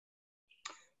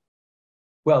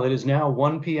Well, it is now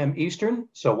 1 p.m. Eastern,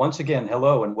 so once again,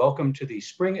 hello and welcome to the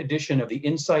spring edition of the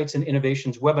Insights and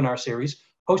Innovations webinar series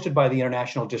hosted by the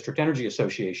International District Energy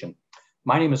Association.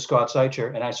 My name is Scott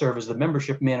Seicher, and I serve as the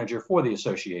membership manager for the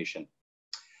association.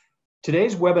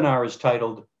 Today's webinar is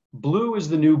titled, Blue is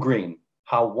the New Green,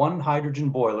 How One Hydrogen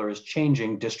Boiler is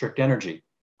Changing District Energy,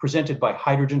 presented by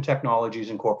Hydrogen Technologies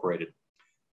Incorporated.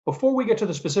 Before we get to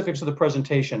the specifics of the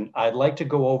presentation, I'd like to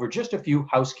go over just a few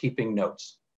housekeeping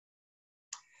notes.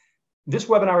 This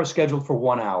webinar is scheduled for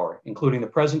 1 hour, including the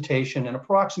presentation and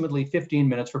approximately 15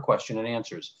 minutes for question and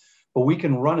answers, but we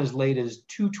can run as late as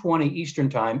 2:20 Eastern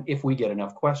Time if we get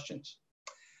enough questions.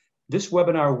 This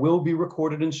webinar will be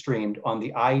recorded and streamed on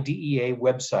the IDEA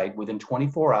website within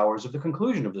 24 hours of the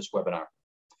conclusion of this webinar.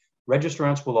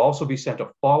 Registrants will also be sent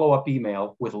a follow-up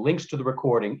email with links to the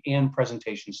recording and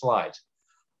presentation slides.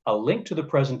 A link to the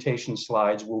presentation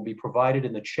slides will be provided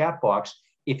in the chat box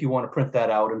if you want to print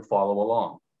that out and follow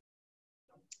along.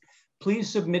 Please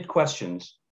submit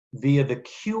questions via the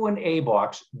Q&A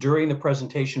box during the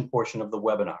presentation portion of the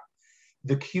webinar.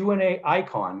 The Q&A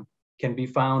icon can be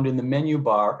found in the menu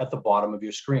bar at the bottom of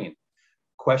your screen.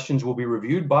 Questions will be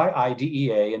reviewed by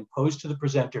IDEA and posed to the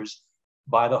presenters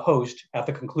by the host at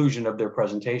the conclusion of their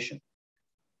presentation.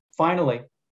 Finally,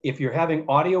 if you're having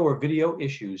audio or video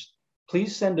issues,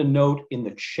 please send a note in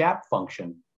the chat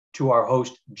function to our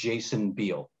host, Jason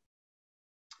Beal.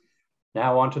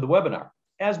 Now on to the webinar.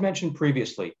 As mentioned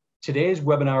previously, today's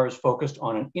webinar is focused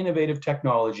on an innovative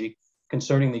technology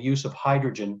concerning the use of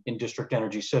hydrogen in district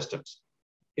energy systems.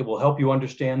 It will help you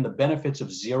understand the benefits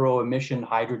of zero-emission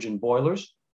hydrogen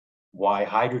boilers, why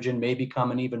hydrogen may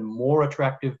become an even more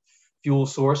attractive fuel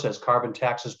source as carbon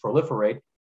taxes proliferate,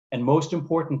 and most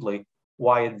importantly,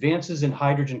 why advances in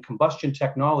hydrogen combustion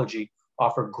technology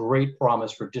offer great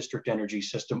promise for district energy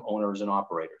system owners and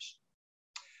operators.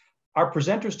 Our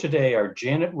presenters today are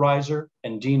Janet Reiser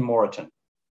and Dean Moreton.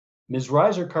 Ms.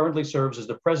 Reiser currently serves as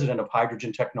the president of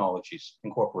Hydrogen Technologies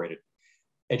Incorporated.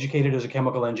 Educated as a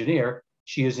chemical engineer,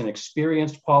 she is an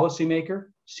experienced policymaker,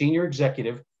 senior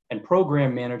executive, and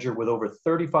program manager with over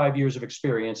 35 years of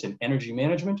experience in energy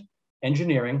management,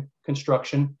 engineering,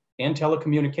 construction, and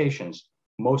telecommunications,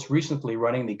 most recently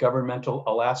running the governmental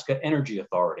Alaska Energy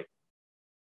Authority.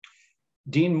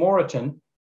 Dean Moreton,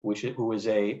 who is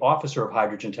an officer of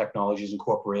Hydrogen Technologies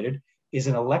Incorporated, is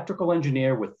an electrical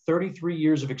engineer with 33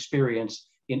 years of experience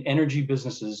in energy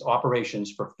businesses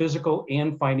operations for physical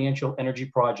and financial energy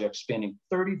projects spanning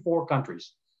 34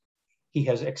 countries. He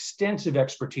has extensive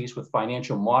expertise with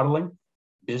financial modeling,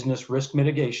 business risk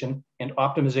mitigation, and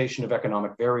optimization of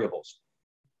economic variables.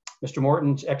 Mr.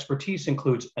 Moreton's expertise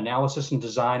includes analysis and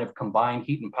design of combined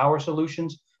heat and power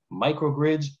solutions,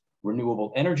 microgrids,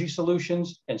 renewable energy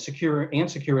solutions, and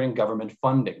securing government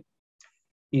funding.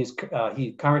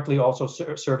 He currently also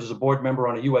serves as a board member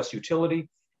on a U.S. utility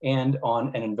and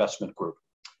on an investment group.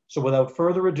 So without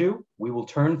further ado, we will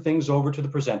turn things over to the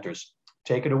presenters.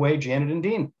 Take it away, Janet and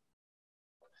Dean.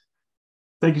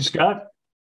 Thank you, Scott.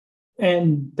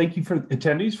 And thank you for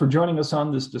attendees for joining us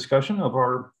on this discussion of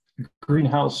our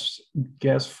greenhouse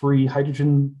gas-free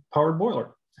hydrogen-powered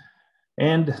boiler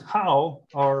and how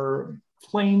our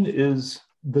flame is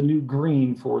the new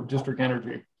green for district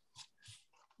energy.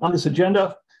 On this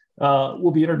agenda, we'll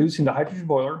be introducing the hydrogen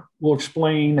boiler. We'll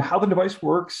explain how the device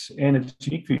works and its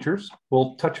unique features.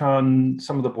 We'll touch on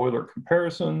some of the boiler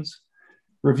comparisons,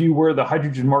 review where the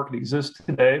hydrogen market exists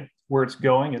today, where it's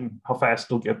going, and how fast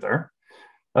it'll get there.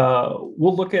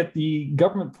 We'll look at the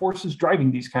government forces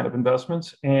driving these kind of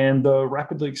investments and the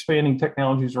rapidly expanding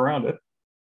technologies around it.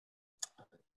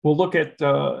 We'll look at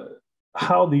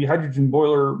how the hydrogen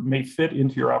boiler may fit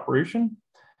into your operation,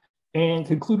 and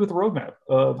conclude with a roadmap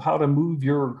of how to move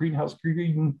your greenhouse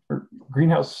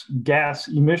gas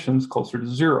emissions closer to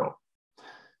zero.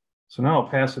 So now I'll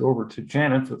pass it over to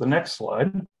Janet for the next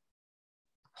slide.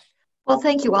 Well,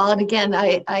 thank you all. And again,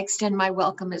 I extend my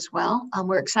welcome as well.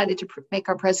 We're excited to make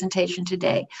our presentation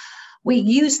today. We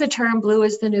use the term blue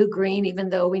as the new green,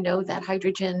 even though we know that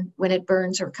hydrogen, when it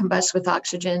burns or combusts with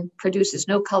oxygen, produces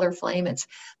no color flame.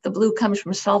 The blue comes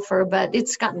from sulfur, but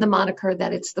it's gotten the moniker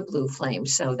that it's the blue flame.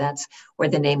 So that's where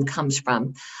the name comes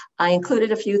from. I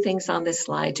included a few things on this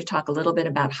slide to talk a little bit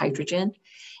about hydrogen.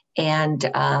 And,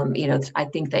 I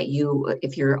think that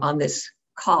if you're on this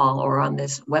call or on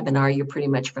this webinar, you're pretty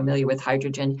much familiar with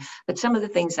hydrogen, but some of the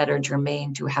things that are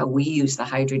germane to how we use the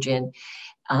hydrogen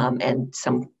and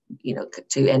some,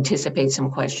 to anticipate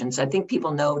some questions. I think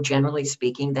people know, generally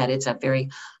speaking, that it's a very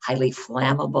highly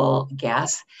flammable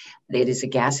gas. It is a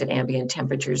gas at ambient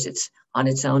temperatures. It's on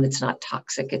its own. It's not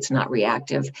toxic. It's not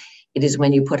reactive. It is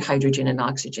when you put hydrogen and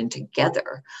oxygen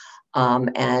together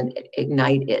and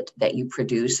ignite it, that you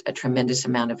produce a tremendous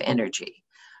amount of energy.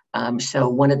 So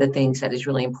one of the things that is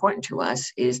really important to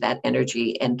us is that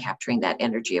energy and capturing that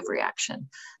energy of reaction,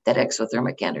 that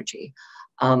exothermic energy.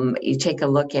 You take a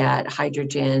look at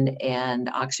hydrogen and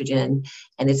oxygen,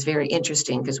 and it's very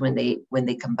interesting because when they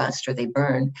combust or they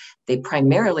burn, they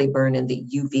primarily burn in the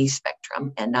UV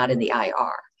spectrum and not in the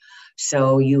IR.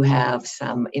 So you have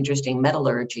some interesting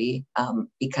metallurgy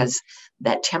because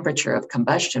that temperature of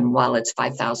combustion, while it's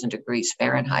 5,000 degrees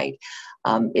Fahrenheit,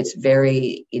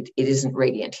 it isn't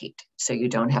radiant heat. So you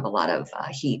don't have a lot of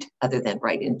heat other than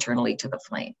right internally to the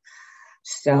flame.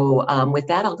 So with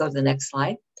that, I'll go to the next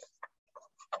slide.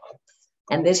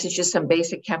 And this is just some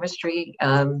basic chemistry.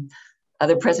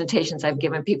 Other presentations I've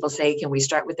given, people say, can we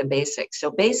start with the basics?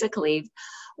 So basically,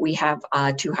 we have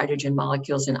 2 hydrogen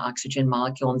molecules and oxygen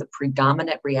molecule, and the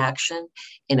predominant reaction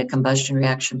in a combustion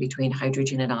reaction between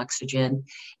hydrogen and oxygen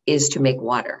is to make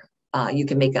water. You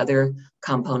can make other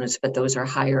components, but those are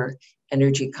higher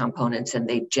energy components, and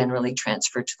they generally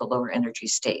transfer to the lower energy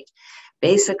state.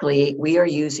 Basically, we are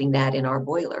using that in our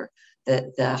boiler,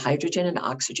 the hydrogen and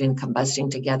oxygen combusting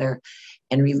together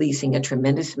and releasing a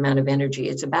tremendous amount of energy.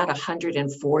 It's about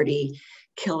 140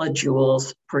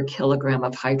 kilojoules per kilogram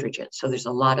of hydrogen. So there's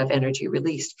a lot of energy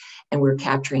released, and we're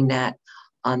capturing that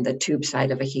on the tube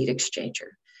side of a heat exchanger.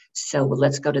 So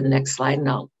let's go to the next slide, and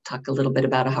I'll talk a little bit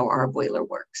about how our boiler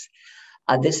works.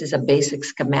 This is a basic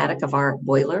schematic of our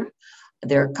boiler.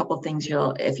 There are a couple things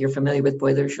if you're familiar with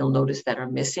boilers, you'll notice that are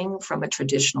missing from a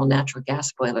traditional natural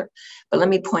gas boiler. But let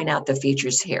me point out the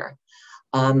features here.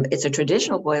 It's a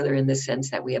traditional boiler in the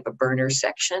sense that we have a burner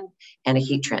section and a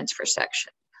heat transfer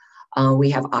section. We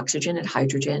have oxygen and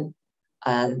hydrogen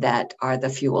that are the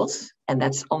fuels, and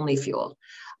that's only fuel.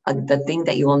 The thing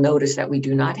that you will notice that we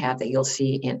do not have, that you'll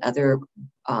see in other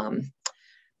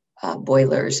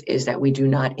boilers, is that we do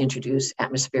not introduce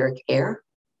atmospheric air.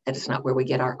 That is not where we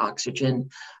get our oxygen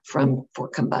from for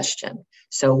combustion.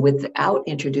 So without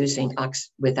introducing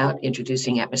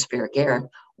atmospheric air,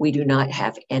 we do not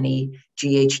have any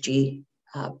GHG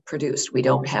produced. We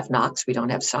don't have NOx, we don't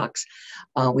have SOx,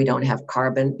 we don't have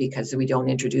carbon because we don't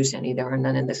introduce any. There are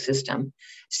none in the system.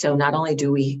 So not only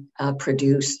do we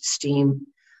produce steam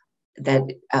that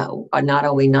are not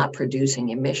only not producing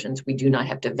emissions, we do not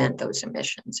have to vent those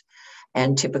emissions.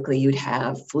 And typically you'd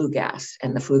have flue gas,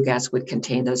 and the flue gas would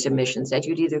contain those emissions that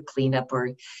you'd either clean up or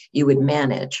you would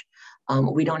manage.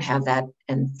 We don't have that,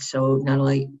 and so not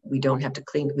only we don't have to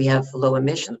clean, we have low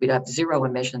emissions, we have 0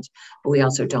 emissions, but we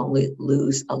also don't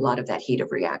lose a lot of that heat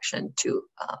of reaction to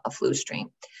a flue stream.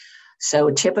 So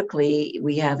typically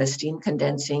we have a steam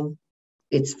condensing,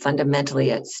 it's fundamentally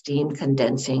a steam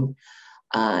condensing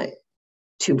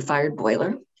tube-fired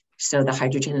boiler. So the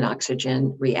hydrogen and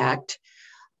oxygen react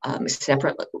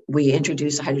separately. We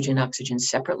introduce hydrogen and oxygen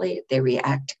separately. They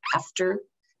react after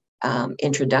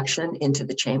introduction into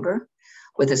the chamber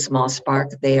with a small spark.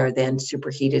 They are then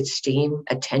superheated steam,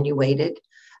 attenuated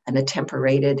and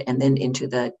attemperated, and then into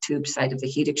the tube side of the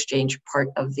heat exchange part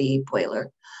of the boiler.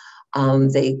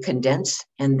 They condense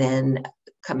and then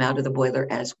come out of the boiler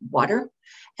as water.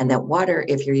 And that water,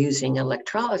 if you're using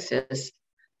electrolysis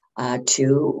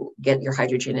to get your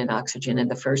hydrogen and oxygen in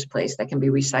the first place, that can be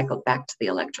recycled back to the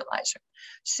electrolyzer.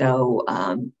 So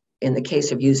in the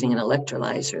case of using an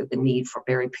electrolyzer, the need for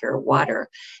very pure water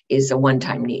is a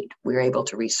one-time need. We're able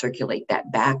to recirculate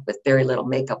that back with very little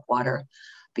makeup water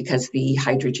because the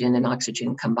hydrogen and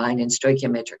oxygen combined in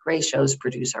stoichiometric ratios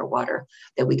produce our water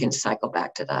that we can cycle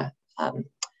back to the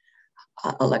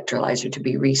electrolyzer to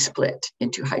be resplit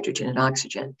into hydrogen and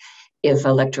oxygen. If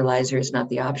electrolyzer is not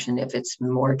the option, if it's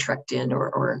more trucked in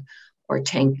or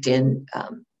tanked in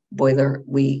boiler,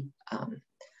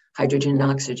 hydrogen and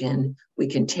oxygen, we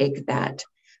can take that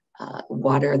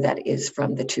water that is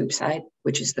from the tube side,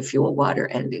 which is the fuel water,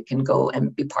 and it can go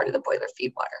and be part of the boiler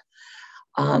feed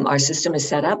water. Our system is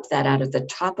set up that out of the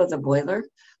top of the boiler,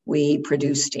 we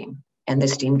produce steam, and the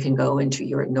steam can go into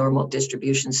your normal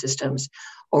distribution systems,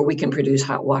 or we can produce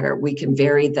hot water. We can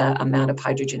vary the amount of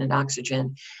hydrogen and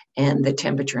oxygen and the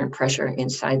temperature and pressure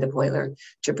inside the boiler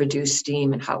to produce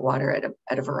steam and hot water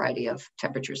at a variety of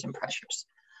temperatures and pressures.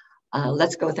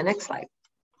 Let's go with the next slide.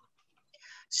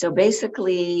 So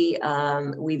basically,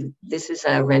 this is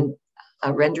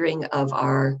a rendering of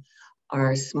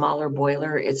our smaller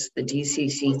boiler. It's the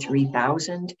DCC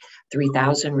 3000.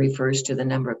 3000 refers to the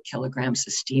number of kilograms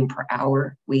of steam per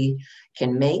hour we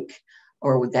can make.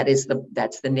 or that's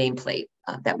the nameplate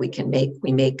that we can make.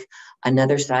 We make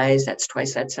another size that's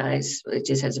twice that size.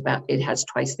 It has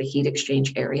twice the heat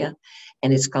exchange area,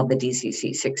 and it's called the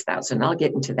DCC 6000. I'll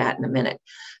get into that in a minute.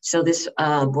 So this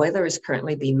boiler is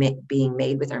currently being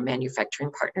made with our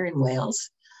manufacturing partner in Wales,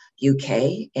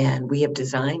 UK, and we have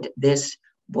designed this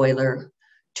boiler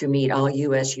to meet all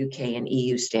US, UK, and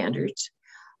EU standards.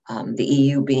 The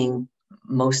EU being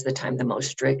most of the time the most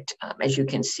strict. As you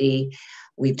can see,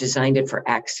 we've designed it for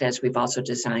access. We've also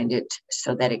designed it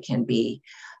so that it can be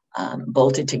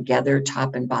bolted together,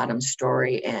 top and bottom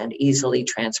story, and easily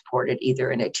transported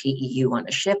either in a TEU on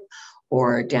a ship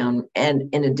or down,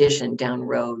 and in addition, down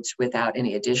roads without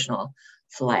any additional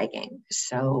flagging.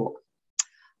 So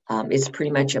it's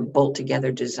pretty much a bolt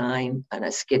together design on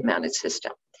a skid mounted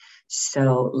system.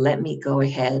 So let me go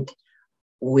ahead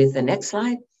with the next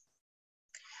slide.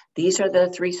 These are the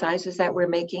 3 sizes that we're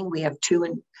making. We have 2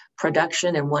 in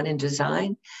production and 1 in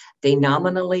design. They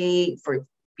nominally, for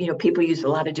people use a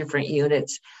lot of different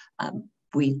units.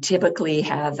 We typically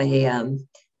have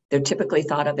they're typically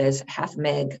thought of as 0.5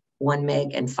 meg, 1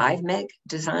 meg, and 5 meg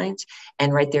designs.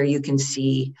 And right there you can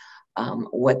see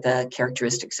what the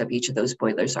characteristics of each of those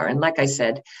boilers are. And like I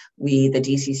said, the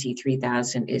DCC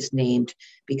 3000 is named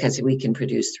because we can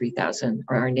produce 3,000,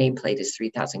 or our nameplate is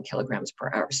 3,000 kilograms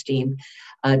per hour steam.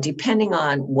 Depending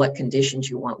on what conditions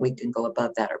you want, we can go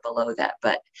above that or below that.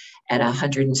 But at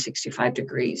 165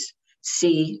 degrees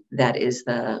C, that is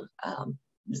the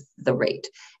rate.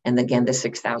 And again, the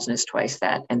 6,000 is twice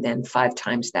that. And then 5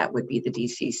 times that would be the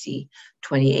DCC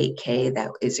 28K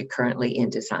that is currently in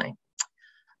design.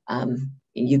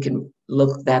 You can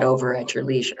look that over at your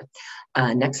leisure.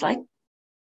 Next slide.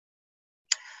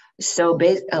 So,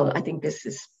 I think this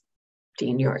is,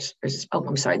 Dean, yours.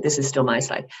 I'm sorry, this is still my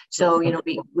slide. So,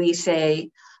 we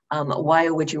say, why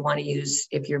would you want to use,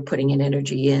 if you're putting in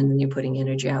energy in and you're putting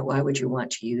energy out, why would you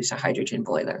want to use a hydrogen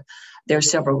boiler? There are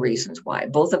several reasons why.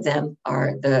 Both of them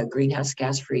are the greenhouse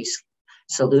gas-free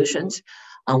solutions.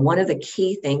 One of the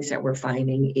key things that we're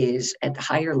finding is at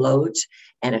higher loads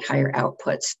and at higher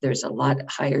outputs, there's a lot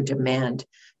higher demand.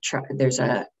 There's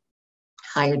a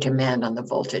higher demand on the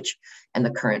voltage and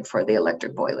the current for the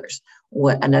electric boilers.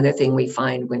 Another thing we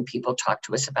find when people talk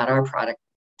to us about our product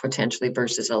potentially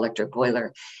versus electric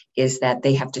boiler is that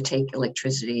they have to take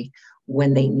electricity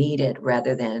when they need it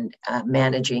rather than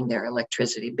managing their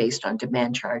electricity based on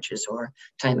demand charges or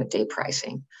time of day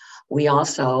pricing. We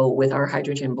also, with our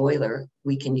hydrogen boiler,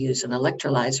 we can use an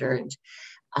electrolyzer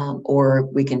or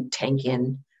we can tank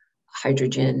in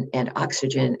hydrogen and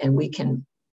oxygen, and we can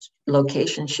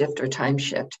location shift or time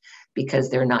shift because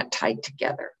they're not tied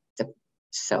together.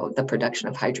 So the production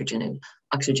of hydrogen and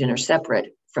oxygen are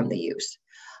separate from the use.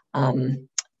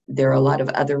 There are a lot of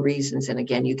other reasons, and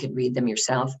again, you can read them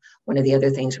yourself. One of the other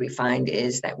things we find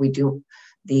is that we do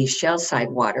the shell side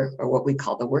water, or what we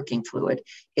call the working fluid,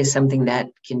 is something that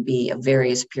can be of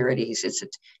various purities. It's a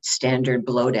standard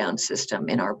blowdown system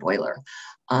in our boiler.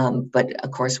 But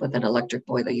of course, with an electric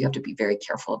boiler, you have to be very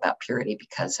careful about purity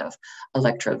because of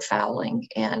electrode fouling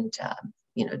and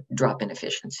drop-in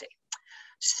efficiency.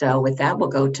 So with that, we'll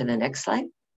go to the next slide.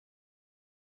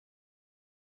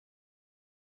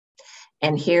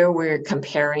 And here we're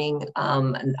comparing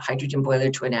a hydrogen boiler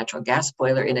to a natural gas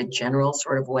boiler in a general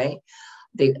sort of way.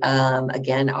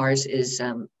 Again, ours is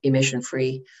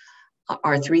emission-free.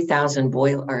 Our 3000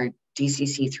 boiler, our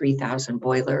DCC 3000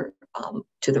 boiler,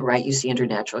 to the right you see under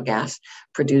natural gas,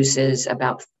 produces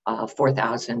about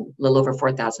 4,000, a little over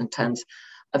 4,000 tons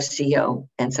of CO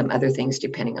and some other things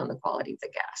depending on the quality of the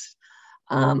gas.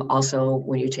 Also,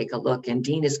 when you take a look, and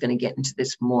Dean is going to get into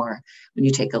this more, when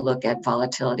you take a look at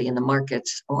volatility in the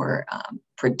markets or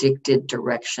predicted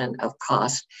direction of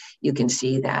cost, you can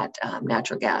see that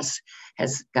natural gas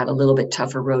has got a little bit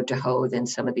tougher road to hoe than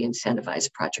some of the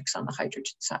incentivized projects on the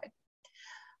hydrogen side.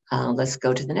 Let's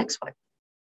go to the next one.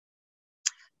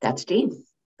 That's Dean.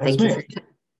 Thank you.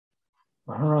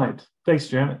 All right. Thanks,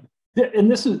 Janet. Yeah,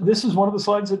 and this is one of the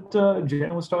slides that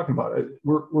Janet was talking about.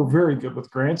 We're very good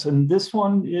with grants, and this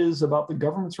one is about the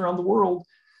governments around the world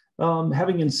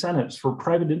having incentives for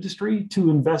private industry to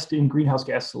invest in greenhouse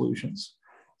gas solutions.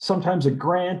 Sometimes a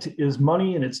grant is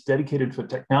money and it's dedicated to a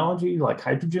technology like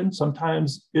hydrogen.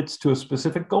 Sometimes it's to a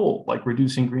specific goal, like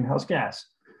reducing greenhouse gas.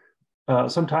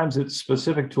 Sometimes it's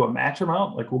specific to a match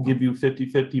amount, like we'll give you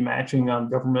 50-50 matching on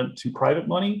government to private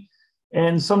money.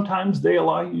 And sometimes they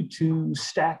allow you to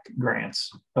stack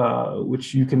grants,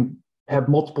 which you can have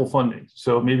multiple funding.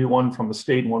 So maybe one from a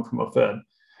state and one from a Fed,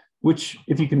 which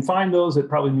if you can find those, it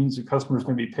probably means the customer is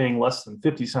going to be paying less than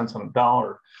 50 cents on a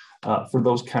dollar for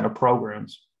those kind of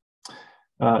programs.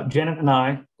 Janet and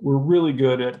I, we're really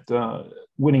good at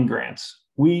winning grants.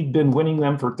 We've been winning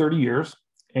them for 30 years,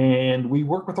 and we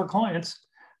work with our clients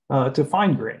to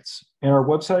find grants. And our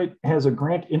website has a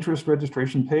grant interest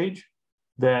registration page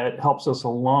that helps us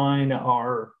align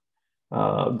our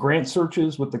grant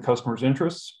searches with the customer's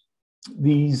interests.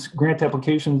 These grant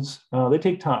applications, they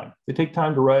take time. They take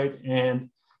time to write, and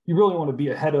you really want to be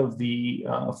ahead of the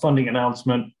funding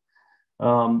announcement.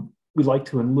 We'd like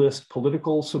to enlist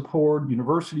political support,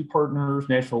 university partners,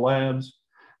 national labs,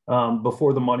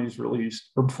 before the money's released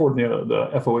or before the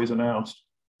FOA is announced.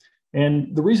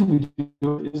 And the reason we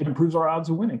do it is it improves our odds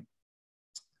of winning.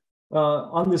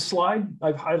 On this slide,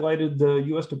 I've highlighted the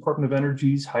U.S. Department of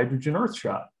Energy's Hydrogen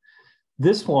Earthshot.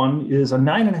 This one is a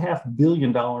 $9.5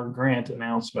 billion grant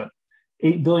announcement,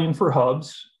 $8 billion for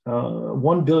hubs,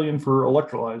 $1 billion for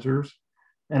electrolyzers,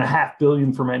 and $500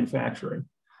 million for manufacturing.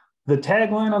 The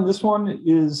tagline on this one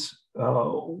is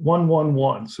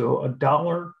 111, so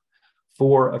 $1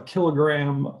 for a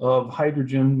kilogram of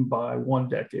hydrogen by 1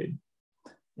 decade.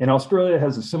 And Australia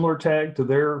has a similar tag to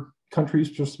their country's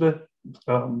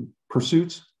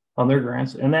pursuits on their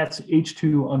grants, and that's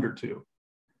H2 under 2.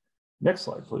 Next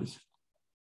slide, please.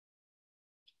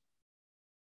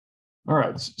 All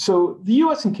right, so the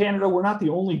US and Canada, we're not the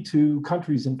only two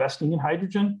countries investing in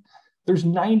hydrogen. There's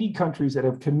 90 countries that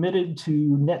have committed to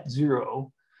net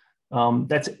zero.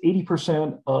 That's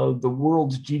 80% of the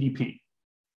world's GDP.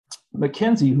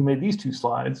 McKinsey, who made these two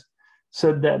slides,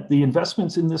 said that the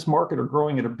investments in this market are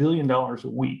growing at $1 billion a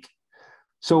week.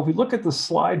 So if we look at the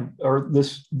slide, or the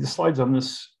slides on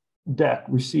this deck,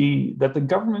 we see that the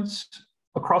governments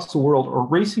across the world are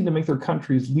racing to make their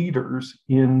countries leaders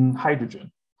in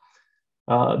hydrogen.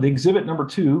 The exhibit number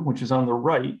 2, which is on the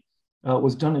right,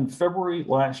 was done in February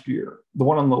last year. The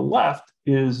one on the left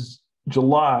is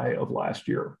July of last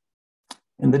year.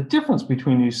 And the difference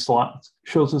between these slides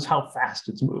shows us how fast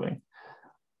it's moving.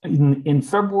 In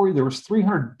February, there was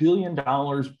 $300 billion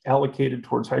allocated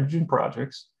towards hydrogen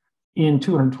projects in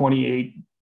 228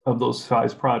 of those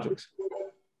size projects.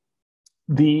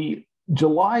 The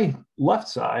July left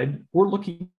side, we're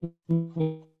looking,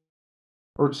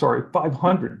 or sorry,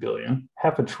 500 billion,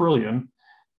 $500 billion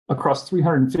across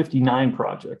 359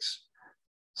 projects.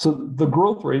 So the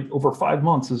growth rate over 5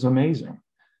 months is amazing.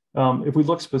 If we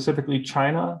look specifically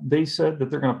China, they said that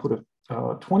they're going to put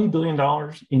 $20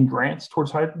 billion in grants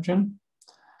towards hydrogen.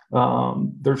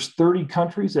 There's 30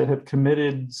 countries that have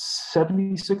committed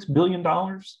 $76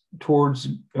 billion towards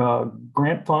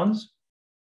grant funds.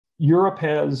 Europe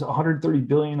has 130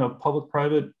 billion of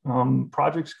public-private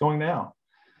projects going now.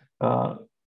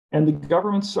 And the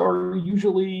governments are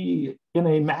usually in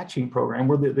a matching program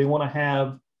where they want to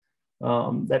have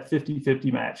that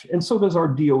 50-50 match. And so does our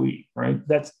DOE, right?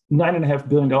 That's $9.5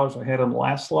 billion I had on the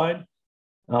last slide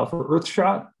for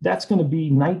Earthshot. That's going to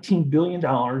be $19 billion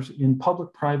in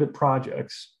public-private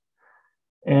projects.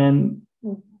 And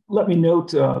let me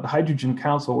note the Hydrogen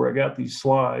Council, where I got these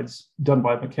slides done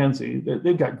by McKinsey,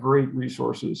 they've got great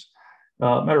resources.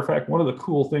 Matter of fact, one of the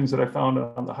cool things that I found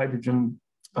on the Hydrogen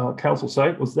Council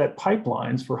site was that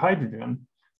pipelines for hydrogen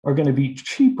are going to be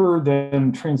cheaper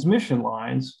than transmission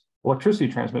lines,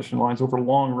 electricity transmission lines over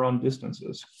long run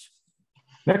distances.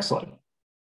 Next slide.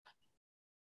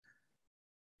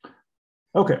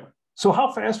 Okay, so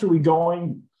how fast are we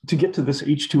going to get to this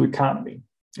H2 economy?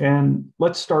 And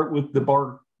let's start with the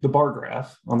bar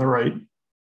graph on the right.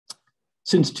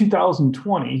 Since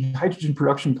 2020, hydrogen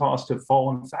production costs have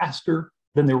fallen faster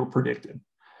than they were predicted.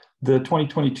 The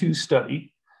 2022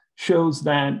 study shows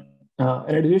that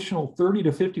an additional 30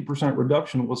 to 50%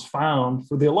 reduction was found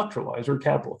for the electrolyzer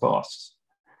capital costs.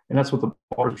 And that's what the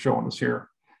bars are showing us here.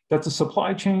 That's a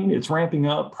supply chain, it's ramping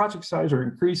up, project size are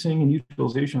increasing, and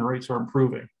utilization rates are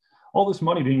improving. All this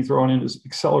money being thrown in is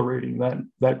accelerating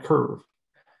that curve.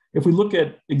 If we look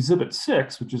at Exhibit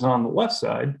 6, which is on the left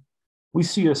side, we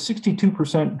see a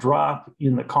 62% drop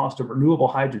in the cost of renewable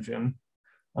hydrogen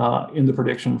in the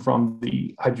prediction from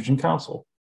the Hydrogen Council.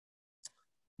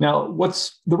 Now,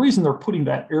 the reason they're putting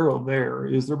that arrow there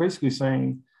is they're basically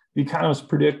saying the economists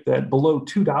predict that below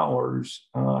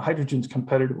 $2, hydrogen is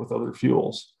competitive with other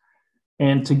fuels.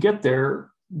 And to get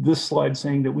there, this slide's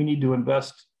saying that we need to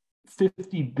invest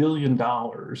 $50 billion,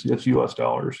 that's US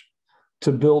dollars,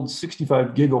 to build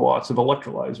 65 gigawatts of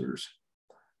electrolyzers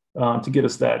to get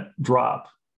us that drop.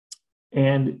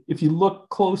 And if you look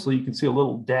closely, you can see a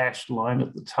little dashed line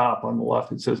at the top on the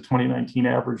left. It says 2019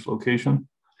 average location.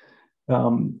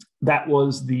 That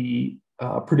was the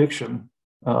prediction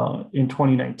in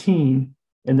 2019.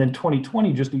 And then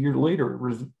 2020, just a year later,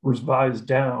 it revised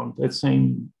down, that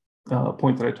same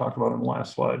point that I talked about on the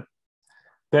last slide.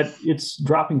 that it's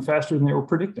dropping faster than they were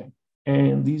predicting.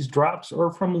 And these drops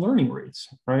are from learning rates,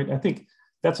 right? I think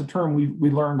that's a term we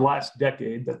learned last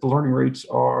decade, that the learning rates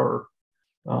are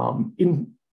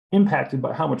impacted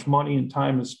by how much money and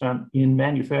time is spent in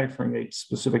manufacturing a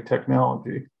specific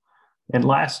technology. And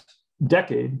last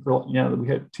decade, we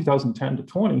had 2010 to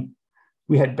 20,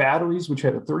 we had batteries, which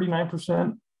had a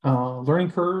 39%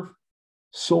 learning curve.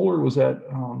 Solar was at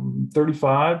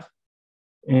 35,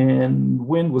 and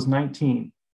wind was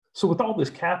 19. So with all this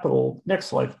capital, next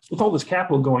slide, with all this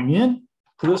capital going in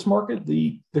to this market,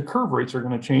 the curve rates are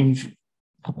going to change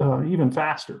even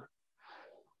faster.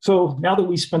 So now that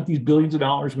we spent these billions of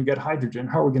dollars, we got hydrogen,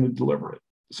 how are we going to deliver it?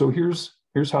 So here's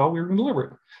how we're going to deliver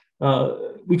it.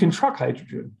 We can truck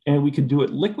hydrogen, and we can do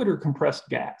it liquid or compressed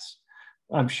gas.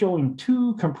 I'm showing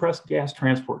two compressed gas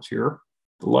transports here,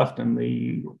 the left and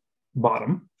the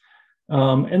bottom,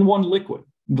 and one liquid.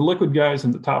 The liquid guy is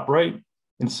in the top right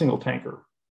and single tanker.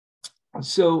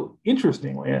 So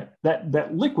interestingly,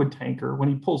 that liquid tanker, when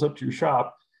he pulls up to your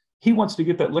shop, he wants to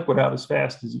get that liquid out as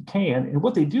fast as he can. And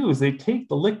what they do is they take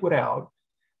the liquid out,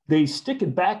 they stick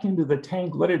it back into the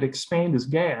tank, let it expand as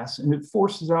gas, and it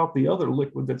forces out the other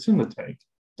liquid that's in the tank.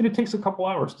 And it takes a couple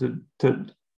hours to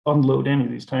unload any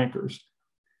of these tankers.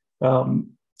 And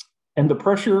the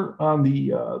pressure on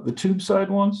the tube side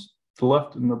ones, the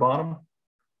left and the bottom,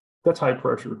 that's high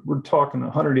pressure. We're talking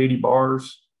 180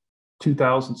 bars,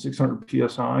 2,600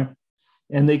 PSI,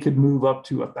 and they could move up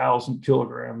to 1,000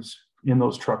 kilograms in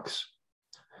those trucks.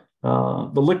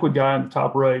 The liquid guy on the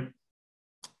top right,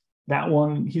 that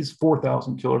one, he's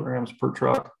 4,000 kilograms per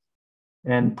truck,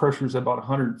 and pressure's about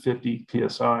 150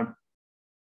 PSI.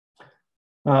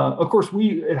 Of course,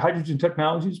 we at Hydrogen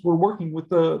Technologies, we're working with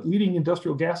the leading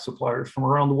industrial gas suppliers from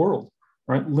around the world,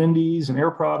 right? Lindy's and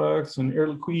Air Products and Air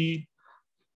Liquide,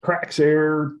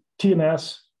 Praxair,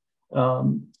 TMS.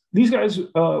 These guys,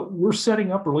 we're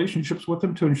setting up relationships with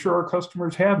them to ensure our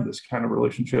customers have this kind of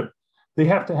relationship. They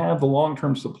have to have the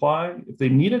long-term supply if they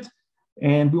need it,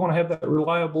 and we want to have that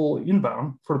reliable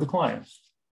inbound for the clients.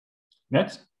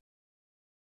 Next.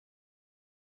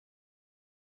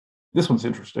 This one's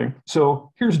interesting.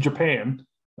 So here's Japan.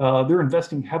 They're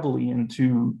investing heavily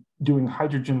into doing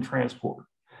hydrogen transport.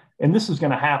 And this is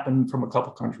going to happen from a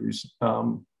couple countries,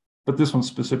 but this one's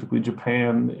specifically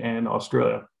Japan and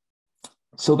Australia.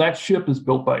 So that ship is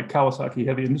built by Kawasaki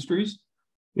Heavy Industries.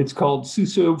 It's called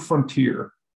Suso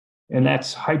Frontier, and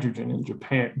that's hydrogen in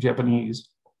Japanese.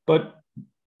 But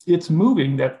it's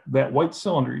moving, that white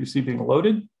cylinder you see being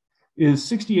loaded is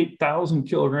 68,000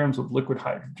 kilograms of liquid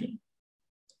hydrogen.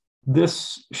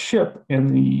 This ship and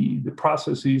the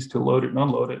processes to load it and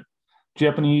unload it,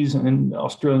 Japanese and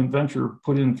Australian venture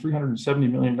put in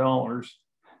 $370 million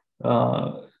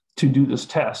to do this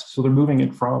test. So they're moving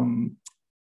it from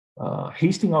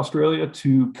Hastings, Australia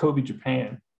to Kobe,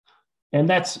 Japan. And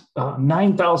that's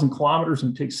 9,000 kilometers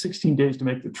and takes 16 days to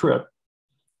make the trip.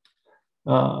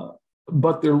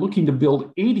 But they're looking to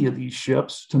build 80 of these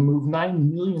ships to move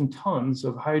 9 million tons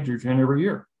of hydrogen every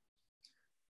year.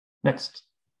 Next.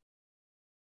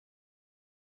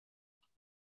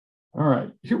 All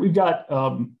right, here we've got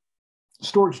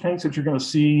storage tanks that you're going to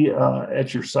see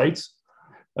at your sites.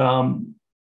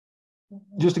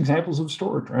 Just examples of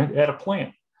storage, right, at a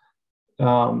plant.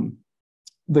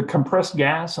 The compressed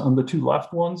gas on the two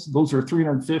left ones, those are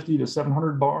 350 to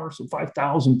 700 bars, so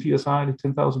 5,000 PSI to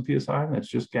 10,000 PSI, and that's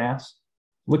just gas.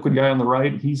 Liquid guy on the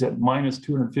right, he's at minus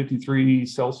 253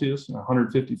 Celsius and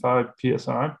 155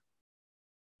 PSI.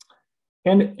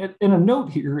 And a note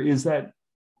here is that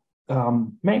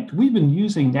we've been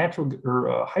using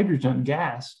hydrogen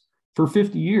gas for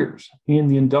 50 years in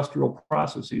the industrial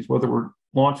processes, whether we're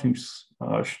launching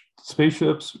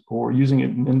spaceships or using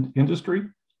it in industry.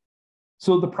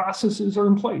 So the processes are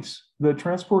in place. The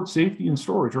transport, safety, and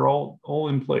storage are all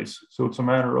in place. So it's a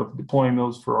matter of deploying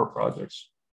those for our projects.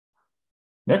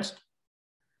 Next.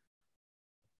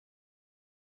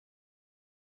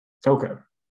 Okay,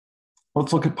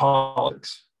 let's look at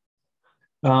politics.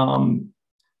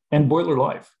 And boiler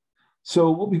life.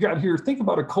 So what we got here, think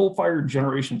about a coal-fired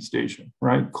generation station,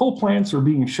 right? Coal plants are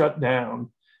being shut down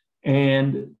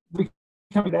and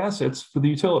becoming assets for the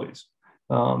utilities.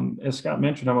 As Scott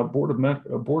mentioned, I'm a board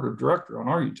of director on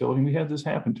our utility, and we had this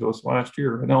happen to us last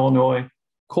year. In Illinois,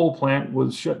 coal plant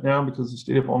was shut down because the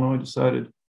state of Illinois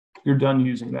decided you're done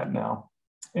using that now.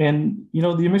 And, you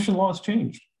know, the emission laws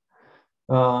changed.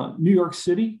 New York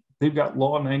City, they've got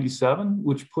Law 97,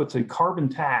 which puts a carbon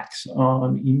tax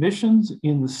on emissions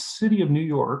in the city of New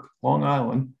York, Long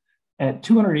Island, at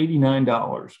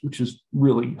 $289, which is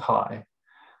really high.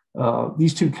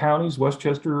 These two counties,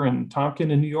 Westchester and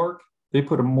Tompkins in New York, they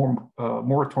put a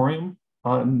moratorium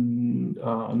on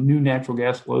new natural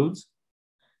gas loads.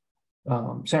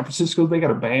 San Francisco, they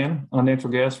got a ban on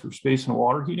natural gas for space and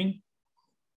water heating.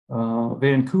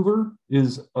 Vancouver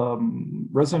is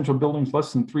residential buildings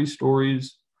less than 3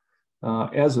 stories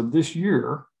as of this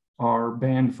year are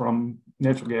banned from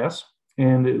natural gas,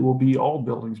 and it will be all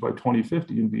buildings by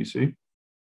 2050 in BC.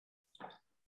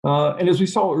 And as we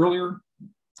saw earlier,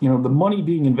 the money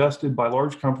being invested by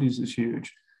large companies is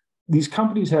huge. These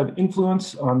companies have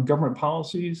influence on government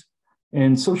policies,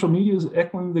 and social media is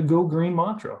echoing the Go Green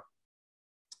mantra.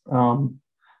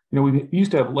 We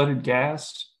used to have leaded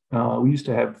gas. We used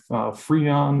to have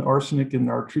freon, arsenic in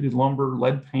our treated lumber,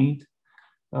 lead paint.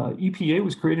 EPA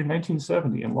was created in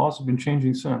 1970, and laws have been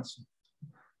changing since.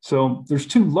 So there's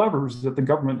 2 levers that the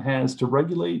government has to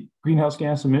regulate greenhouse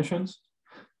gas emissions.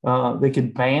 They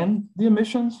could ban the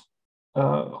emissions,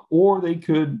 or they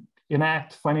could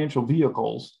enact financial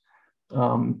vehicles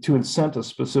to incent a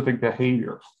specific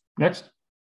behavior. Next.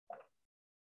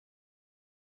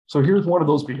 So here's one of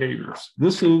those behaviors.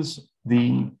 This is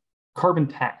the carbon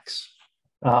tax.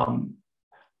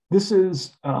 This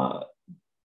is,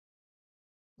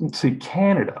 let's see,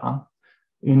 Canada.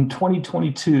 In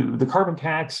 2022, the carbon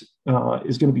tax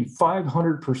is going to be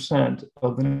 500%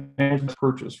 of the natural gas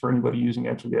purchase for anybody using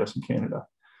natural gas in Canada.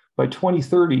 By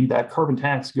 2030, that carbon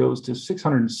tax goes to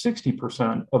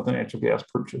 660% of the natural gas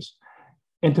purchase.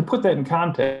 And to put that in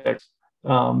context,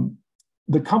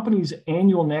 the company's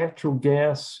annual natural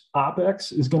gas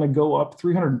OPEX is going to go up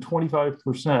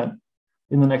 325%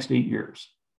 in the next 8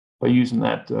 years by using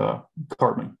that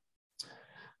carbon.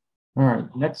 All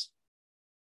right, next.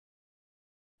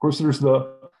 Of course, there's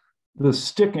the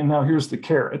stick, and now here's the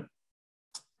carrot.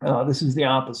 This is the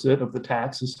opposite of the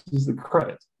tax. This is the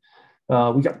credit.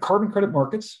 We got carbon credit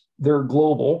markets. They're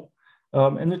global,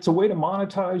 and it's a way to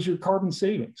monetize your carbon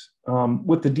savings.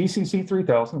 With the DCC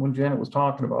 3000, when Janet was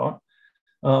talking about,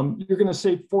 you're going to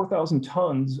save 4,000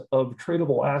 tons of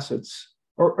tradable assets,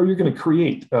 or you're going to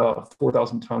create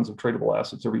 4,000 tons of tradable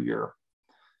assets every year.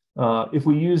 If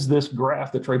we use this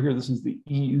graph that's right here, this is the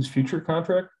EU's future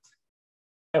contract.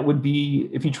 That would be,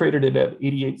 if you traded it at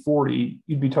 88.40,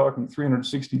 you'd be talking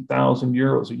 360,000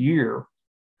 euros a year.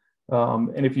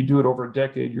 And if you do it over a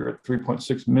decade, you're at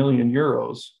 3.6 million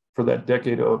euros for that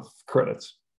decade of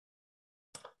credits.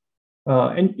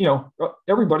 And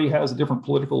everybody has a different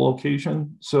political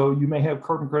location, so you may have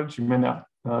carbon credits, you may not.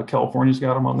 California's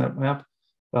got them on that map.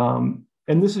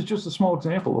 And this is just a small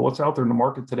example of what's out there in the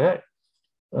market today.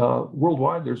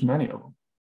 Worldwide, there's many of them.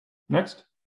 Next.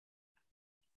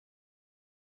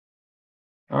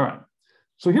 All right.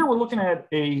 So here we're looking at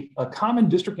a common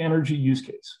district energy use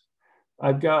case.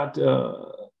 I've got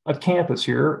a campus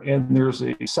here, and there's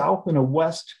a south and a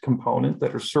west component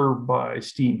that are served by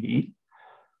steam heat.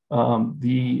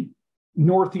 The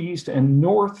northeast and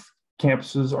north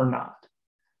campuses are not.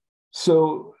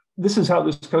 So this is how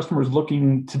this customer is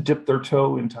looking to dip their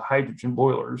toe into hydrogen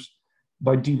boilers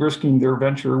by de-risking their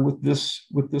venture with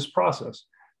this process.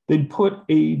 They'd put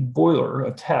a boiler,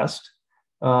 a test,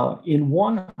 in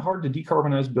one hard to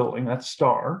decarbonize building, that's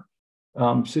STAR,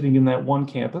 sitting in that one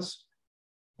campus,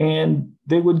 and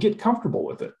they would get comfortable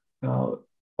with it,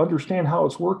 understand how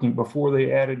it's working before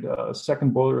they added a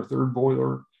second boiler, a third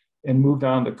boiler, and moved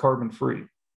on to carbon free.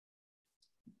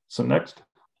 So next.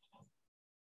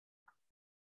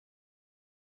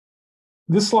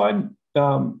 This slide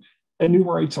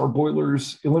enumerates our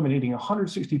boilers eliminating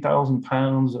 160,000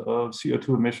 pounds of CO2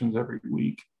 emissions every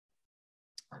week.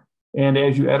 And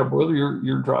as you add a boiler,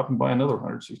 you're dropping by another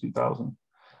 160,000.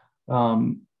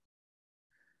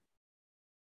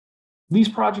 These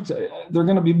projects, they're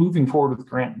going to be moving forward with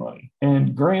grant money.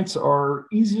 And grants are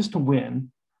easiest to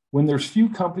win when there's few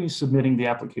companies submitting the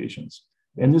applications.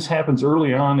 And this happens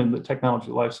early on in the technology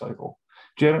lifecycle.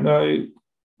 Janet and I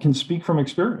can speak from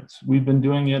experience. We've been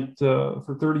doing it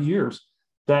for 30 years.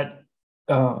 That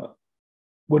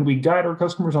when we guide our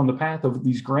customers on the path of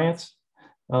these grants,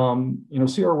 see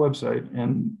our website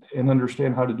and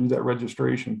understand how to do that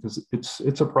registration, because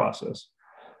it's a process.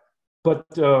 But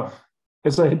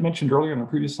as I had mentioned earlier in the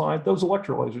previous slide, those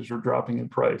electrolyzers are dropping in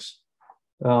price.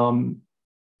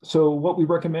 So what we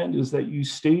recommend is that you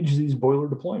stage these boiler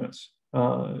deployments.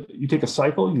 You take a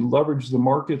cycle, you leverage the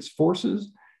market's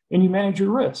forces, and you manage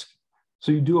your risk.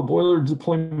 So you do a boiler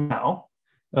deployment now,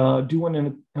 do one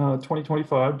in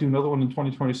 2025, do another one in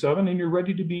 2027, and you're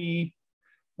ready to be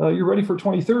you're ready for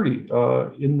 2030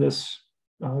 in this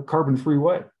carbon-free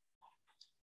way.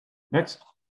 Next.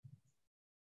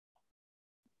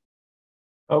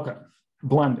 Okay,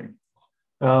 blending.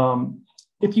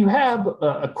 If you have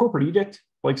a corporate edict,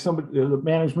 like somebody, the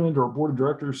management or board of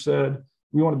directors said,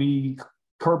 we want to be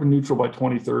carbon neutral by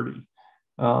 2030.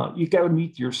 You got to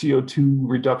meet your CO2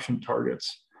 reduction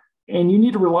targets, and you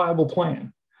need a reliable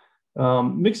plan.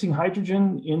 Mixing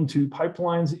hydrogen into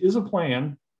pipelines is a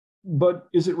plan, but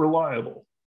is it reliable?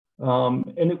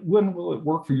 And when will it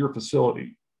work for your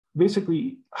facility?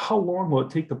 Basically, how long will it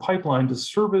take the pipeline to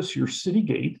service your city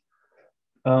gate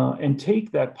and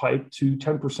take that pipe to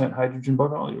 10% hydrogen by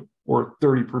volume, or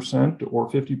 30%, or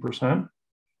 50%?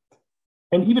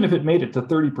 And even if it made it to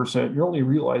 30%, you're only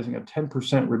realizing a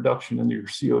 10% reduction in your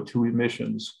CO2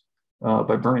 emissions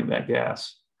by burning that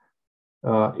gas.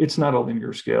 It's not a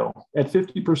linear scale. At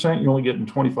 50%, you're only getting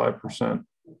 25%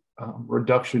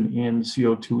 reduction in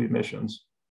CO2 emissions.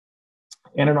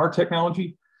 And in our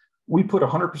technology, we put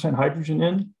 100% hydrogen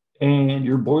in, and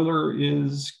your boiler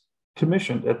is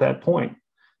commissioned at that point.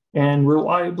 And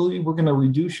reliably, we're going to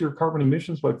reduce your carbon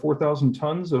emissions by 4,000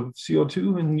 tons of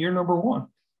CO2 in year number 1.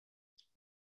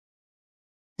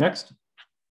 Next.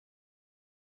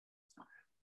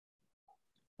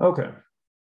 Okay.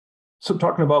 So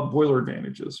talking about boiler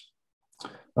advantages.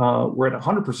 We're at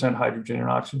 100% hydrogen and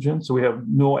oxygen, so we have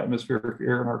no atmospheric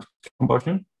air in our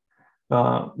combustion.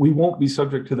 We won't be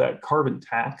subject to that carbon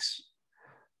tax.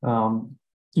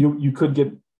 You could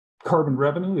get carbon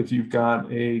revenue if you've got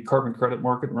a carbon credit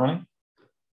market running.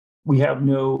 We have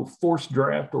no forced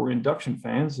draft or induction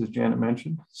fans, as Janet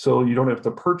mentioned, so you don't have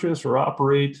to purchase or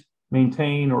operate,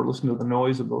 maintain, or listen to the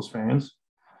noise of those fans.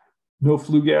 No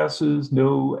flue gases,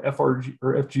 no FRG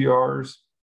or FGRs.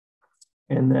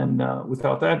 And then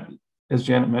without that, as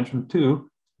Janet mentioned too,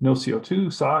 no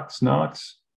CO2, SOx,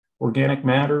 NOx, organic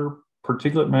matter,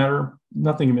 particulate matter,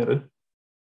 nothing emitted.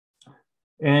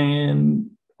 And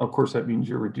of course, that means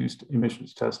your reduced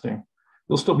emissions testing.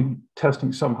 You'll still be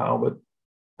testing somehow, but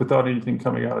without anything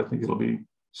coming out, I think it'll be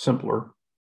simpler.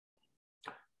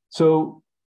 So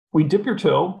we dip your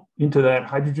toe into that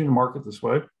hydrogen market this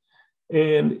way.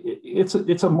 And it's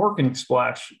a marketing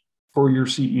splash for your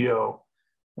CEO.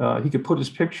 He could put his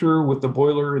picture with the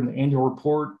boiler in the annual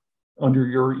report under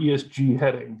your ESG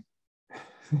heading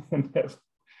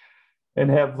and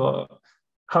have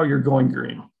how you're going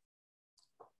green.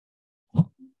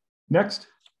 Next.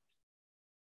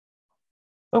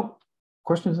 Oh,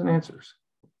 questions and answers.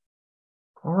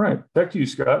 All right, back to you,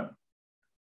 Scott.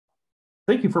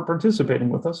 Thank you for participating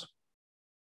with us.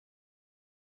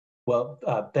 Well,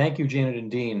 thank you, Janet and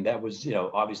Dean. That was,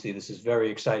 obviously this is very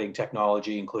exciting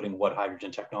technology, including what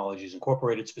Hydrogen Technologies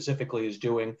Incorporated specifically is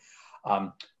doing.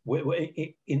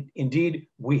 Indeed,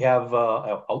 we have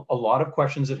a lot of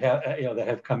questions that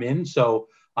have come in. So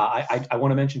I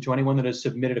want to mention to anyone that has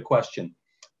submitted a question.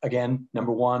 Again,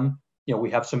 number one,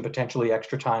 we have some potentially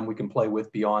extra time we can play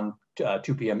with beyond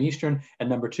 2 p.m. Eastern. And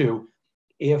number two,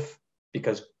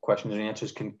 because questions and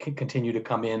answers can continue to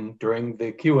come in during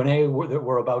the Q&A that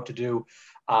we're about to do.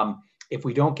 If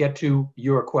we don't get to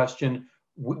your question,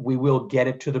 we will get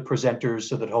it to the presenters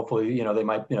so that hopefully,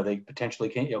 they potentially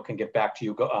can get back to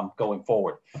you going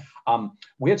forward.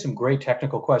 We had some great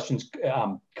technical questions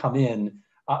come in.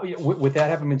 With that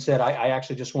having been said, I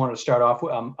actually just wanted to start off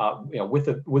with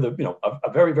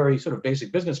a very, very sort of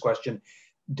basic business question.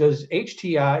 Does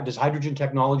Hydrogen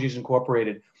Technologies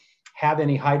Incorporated have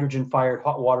any hydrogen-fired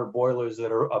hot water boilers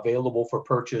that are available for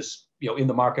purchase, in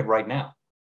the market right now?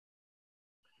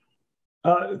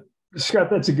 Scott,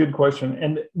 that's a good question.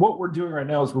 And what we're doing right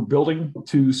now is we're building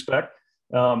to spec.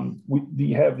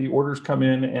 We have the orders come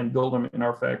in and build them in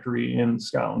our factory in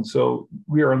Scotland. So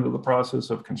we are under the process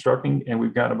of constructing, and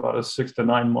we've got about a 6 to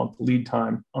 9 month lead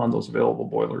time on those available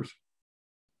boilers.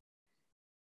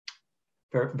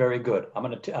 Very, very good. I'm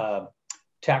going to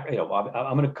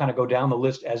I'm going to kind of go down the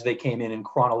list as they came in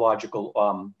chronological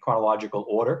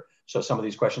order. So some of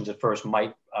these questions at first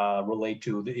might relate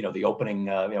to the opening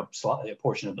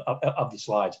portion of the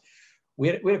slides. We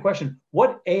had a question: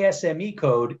 what ASME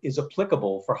code is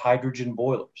applicable for hydrogen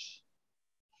boilers?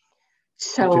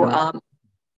 So,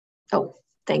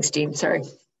 thanks, Dean. Sorry.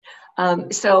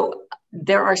 So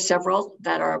there are several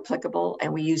that are applicable,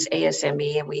 and we use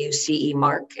ASME, and we use CE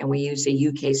mark, and we use a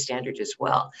UK standard as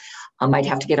well. I'd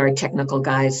have to get our technical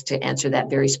guys to answer that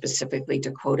very specifically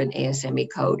to quote an ASME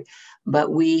code,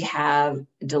 but we have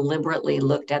deliberately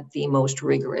looked at the most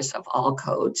rigorous of all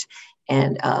codes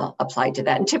and applied to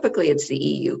that. And typically it's the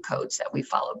EU codes that we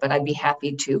follow, but I'd be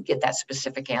happy to get that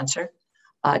specific answer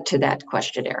to that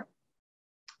questionnaire.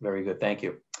 Very good, thank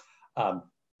you.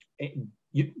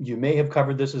 You may have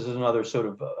covered this as another sort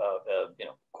of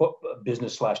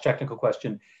business/technical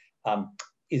question.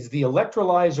 Is the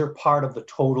electrolyzer part of the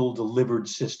total delivered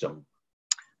system?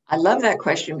 I love that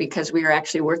question because we are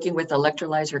actually working with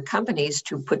electrolyzer companies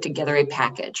to put together a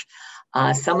package.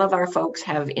 Some of our folks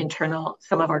have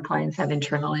some of our clients have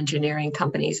internal engineering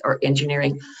companies or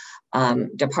engineering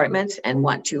departments and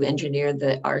want to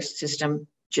engineer our system,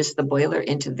 just the boiler,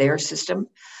 into their system.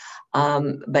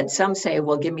 But some say,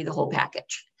 well, give me the whole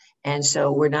package. And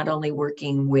so we're not only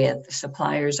working with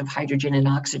suppliers of hydrogen and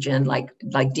oxygen, like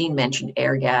Dean mentioned,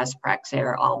 Airgas,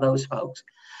 Praxair, all those folks.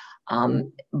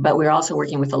 But we're also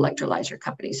working with electrolyzer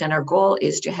companies. And our goal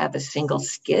is to have a single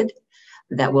skid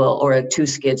that will, or two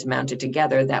skids mounted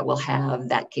together that will have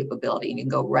that capability. You can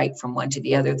go right from one to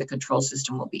the other. The control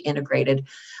system will be integrated.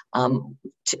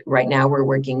 Right now, we're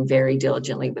working very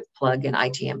diligently with Plug and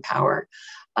ITM Power.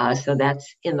 So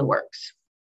that's in the works.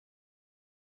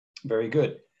 Very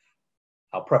good.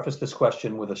 I'll preface this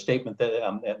question with a statement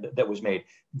that was made.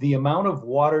 The amount of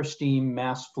water steam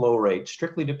mass flow rate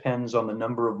strictly depends on the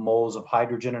number of moles of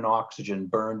hydrogen and oxygen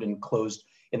burned in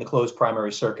the closed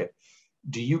primary circuit.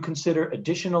 Do you consider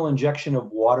additional injection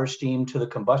of water steam to the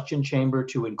combustion chamber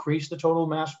to increase the total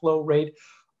mass flow rate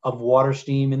of water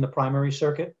steam in the primary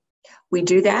circuit? We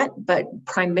do that, but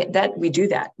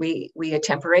we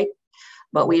attemperate.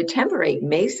 But we attemperate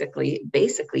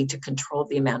basically to control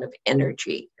the amount of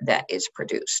energy that is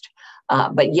produced.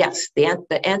 But yes, the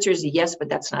answer is yes, but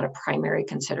that's not a primary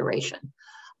consideration.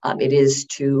 It is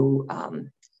to,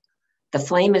 the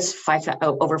flame is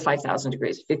over 5,000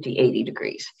 degrees, 50, 80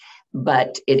 degrees,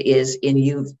 but it is in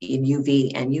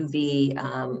UV and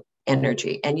UV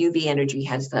energy. And UV energy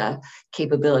has the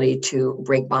capability to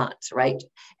break bonds, right?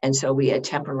 And so we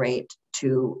attemperate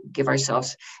to give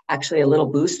ourselves actually a little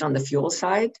boost on the fuel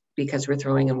side because we're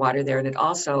throwing in water there. And it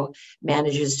also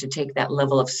manages to take that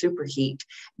level of superheat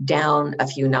down a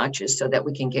few notches so that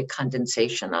we can get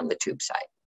condensation on the tube side.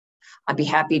 I'd be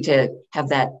happy to have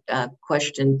that the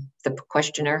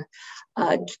questioner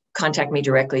contact me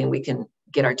directly and we can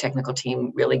get our technical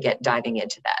team really diving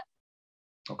into that.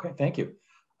 Okay, thank you.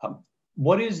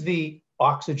 What is the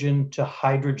oxygen to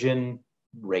hydrogen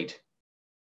rate?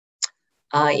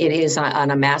 It is on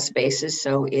a mass basis,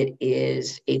 so it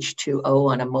is H2O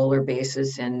on a molar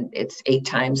basis, and it's 8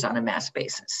 times on a mass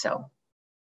basis. So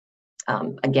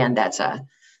again, that's a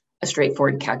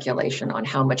straightforward calculation on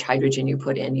how much hydrogen you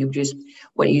put in.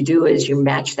 What you do is you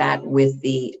match that with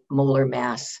the molar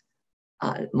mass,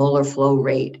 molar flow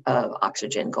rate of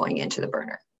oxygen going into the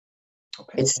burner.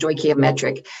 Okay. It's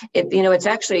stoichiometric.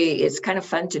 It's kind of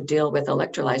fun to deal with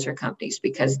electrolyzer companies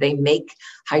because they make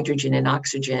hydrogen and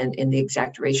oxygen in the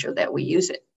exact ratio that we use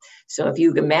it. So if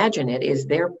you imagine it,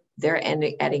 they're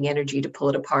adding energy to pull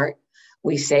it apart.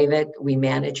 We save it, we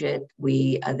manage it,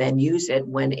 we then use it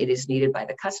when it is needed by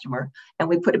the customer, and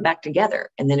we put it back together,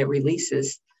 and then it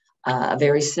releases a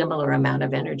very similar amount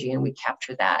of energy, and we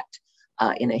capture that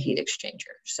in a heat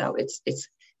exchanger. So it's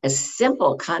a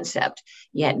simple concept,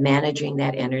 yet managing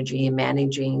that energy and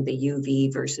managing the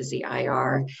UV versus the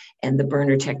IR and the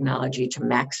burner technology to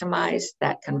maximize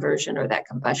that conversion or that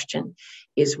combustion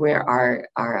is where our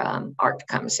art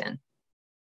comes in.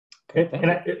 Okay,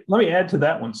 and let me add to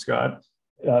that one, Scott.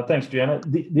 Thanks, Janet.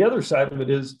 The other side of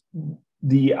it is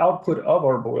the output of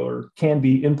our boiler can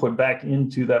be input back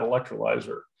into that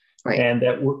electrolyzer. Right. And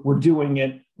that we're doing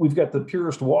it, we've got the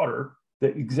purest water,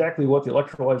 that exactly what the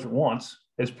electrolyzer wants,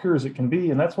 as pure as it can be,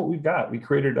 and that's what we've got. We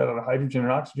created it out of hydrogen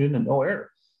and oxygen and no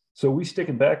air. So we stick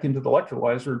it back into the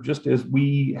electrolyzer just as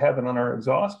we have it on our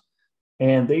exhaust,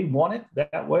 and they want it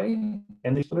that way,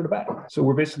 and they split it back. So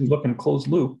we're basically looking closed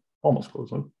loop, almost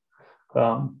closed loop,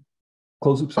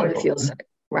 closed loop cycle. On the fuel side,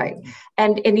 right?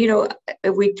 And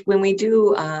when we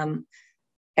do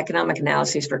economic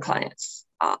analyses for clients,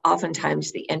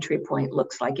 oftentimes the entry point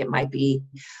looks like it might be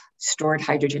stored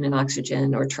hydrogen and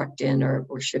oxygen or trucked in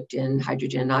or shipped in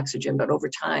hydrogen and oxygen. But over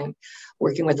time,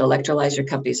 working with electrolyzer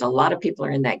companies, a lot of people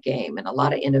are in that game and a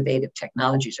lot of innovative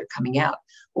technologies are coming out.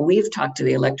 What we've talked to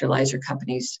the electrolyzer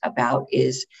companies about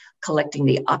is collecting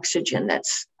the oxygen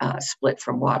that's split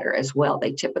from water as well.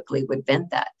 They typically would vent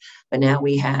that. But now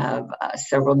we have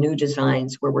several new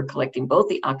designs where we're collecting both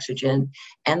the oxygen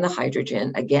and the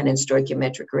hydrogen, again, in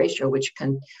stoichiometric ratio,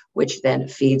 which then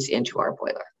feeds into our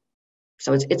boiler.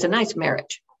 So it's a nice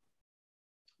marriage.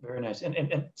 Very nice.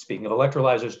 And speaking of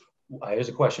electrolyzers, here's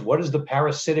a question. What is the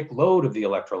parasitic load of the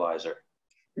electrolyzer?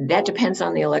 That depends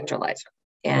on the electrolyzer.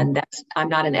 And I'm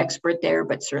not an expert there,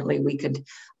 but certainly we could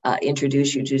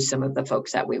introduce you to some of the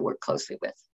folks that we work closely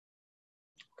with.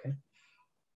 Okay.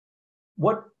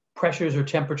 What pressures or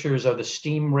temperatures are the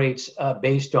steam rates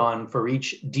based on for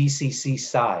each DCC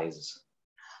size?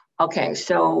 Okay,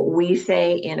 so we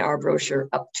say in our brochure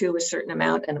up to a certain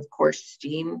amount, and of course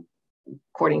steam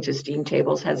according to steam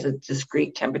tables, has a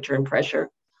discrete temperature and pressure,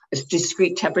 a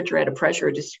discrete temperature at a pressure,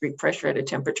 a discrete pressure at a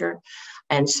temperature.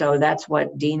 And so that's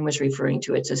what Dean was referring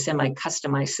to. It's a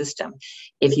semi-customized system.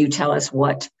 If you tell us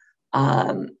what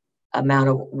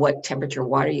what temperature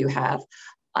water you have,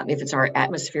 if it's our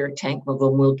atmospheric tank,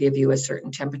 we'll give you a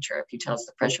certain temperature. If you tell us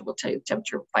the pressure, we'll tell you the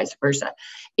temperature, vice versa.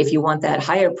 If you want that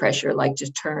higher pressure, like to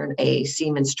turn a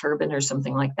Siemens turbine or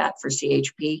something like that for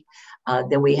CHP,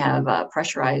 then we have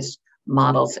pressurized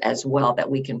models as well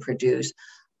that we can produce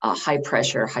high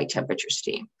pressure, high temperature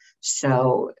steam.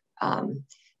 So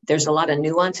there's a lot of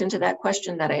nuance into that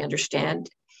question that I understand.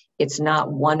 It's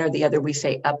not one or the other we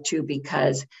say up to,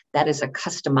 because that is a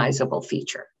customizable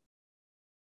feature.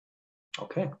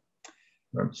 Okay.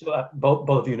 So both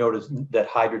of you noticed that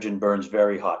hydrogen burns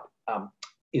very hot.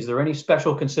 Is there any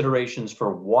special considerations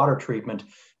for water treatment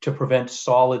to prevent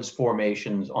solids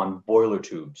formations on boiler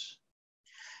tubes?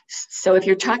 So if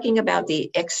you're talking about the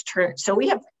external, so we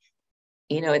have,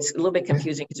 it's a little bit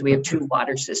confusing because we have two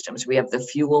water systems. We have the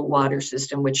fuel water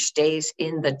system, which stays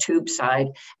in the tube side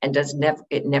and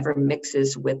it never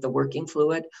mixes with the working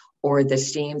fluid or the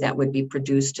steam that would be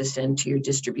produced to send to your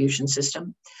distribution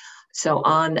system. So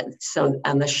on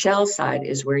the shell side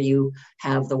is where you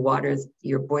have the water,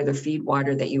 your boiler feed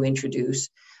water that you introduce.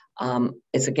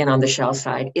 It's again on the shell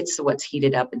side. It's what's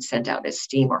heated up and sent out as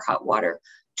steam or hot water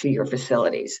to your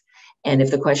facilities. And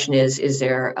if the question is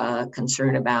there a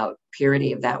concern about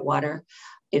purity of that water?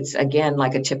 It's again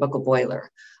like a typical boiler.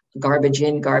 Garbage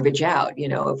in, garbage out.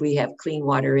 If we have clean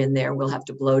water in there, we'll have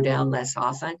to blow down less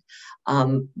often.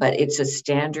 But it's a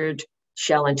standard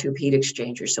shell and tube heat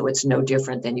exchanger, so it's no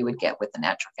different than you would get with the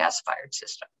natural gas fired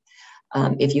system.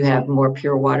 If you have more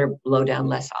pure water, blow down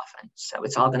less often. So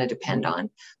it's all going to depend on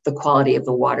the quality of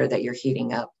the water that you're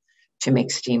heating up to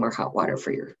make steam or hot water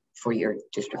for your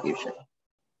distribution.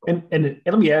 And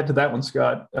let me add to that one,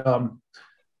 Scott.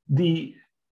 The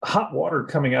hot water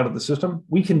coming out of the system,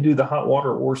 we can do the hot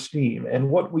water or steam. And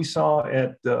what we saw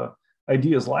at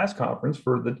IDEA's last conference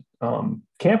for the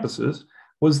campuses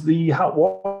was the hot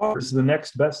water is the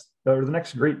next best or the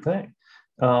next great thing.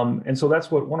 And so that's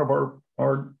what one of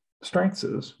our strengths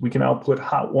is. We can output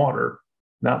hot water,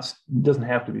 doesn't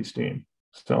have to be steam.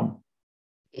 So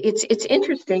it's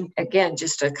interesting, again,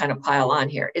 just to kind of pile on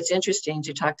here, it's interesting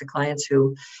to talk to clients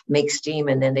who make steam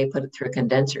and then they put it through a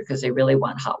condenser because they really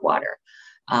want hot water.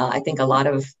 I think a lot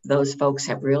of those folks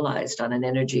have realized on an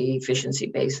energy efficiency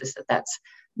basis that's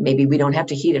maybe we don't have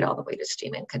to heat it all the way to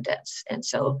steam and condense. And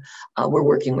so we're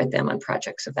working with them on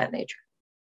projects of that nature.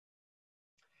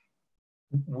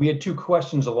 We had two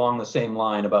questions along the same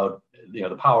line about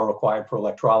the power required for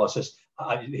electrolysis.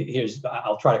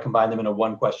 I'll try to combine them into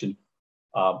one question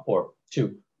or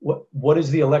two. What is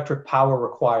the electric power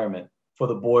requirement for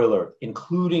the boiler,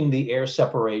 including the air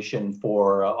separation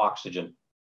for oxygen?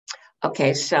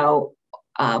 Okay, so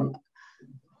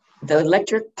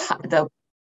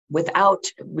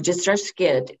without just our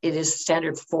skid, it is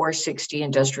standard 460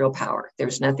 industrial power.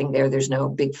 There's nothing there. There's no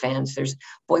big fans. There's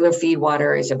boiler feed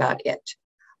water is about it.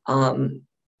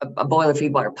 A boiler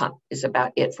feed water pump is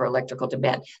about it for electrical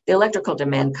demand. The electrical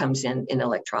demand comes in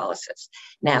electrolysis.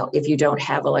 Now, if you don't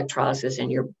have electrolysis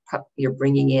and you're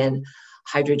bringing in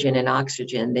hydrogen and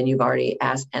oxygen, then you've already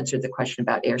answered the question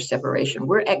about air separation.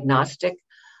 We're agnostic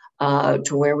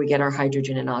to where we get our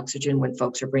hydrogen and oxygen when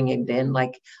folks are bringing it in.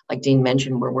 Like Dean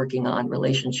mentioned, we're working on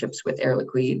relationships with Air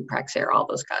Liquide, Praxair, all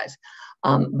those guys.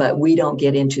 But we don't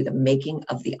get into the making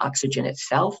of the oxygen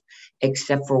itself,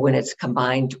 except for when it's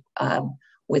combined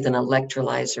with an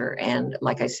electrolyzer. And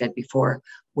like I said before,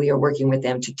 we are working with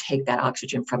them to take that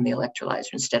oxygen from the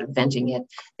electrolyzer instead of venting it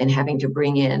and having to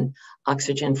bring in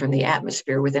oxygen from the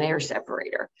atmosphere with an air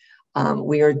separator.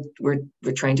 We're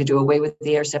trying to do away with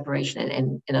the air separation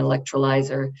and an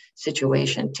electrolyzer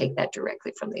situation, take that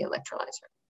directly from the electrolyzer.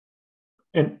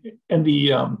 And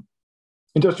the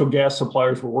industrial gas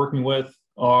suppliers we're working with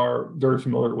are very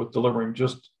familiar with delivering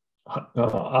just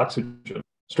oxygen,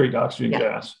 straight oxygen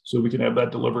gas, so we can have that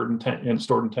delivered and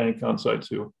stored in tank on site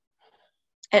too.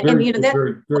 Very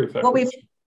effective.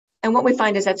 What we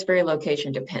find is that's very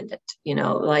location dependent.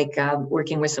 Like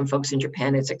working with some folks in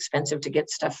Japan, it's expensive to get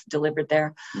stuff delivered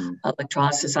there.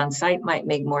 Electrolysis on site might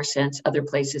make more sense. Other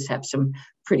places have some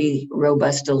pretty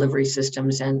robust delivery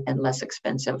systems and less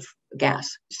expensive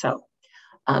gas. So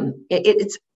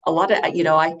it's a lot of,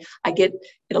 I get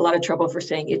in a lot of trouble for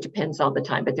saying it depends all the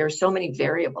time, but there are so many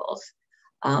variables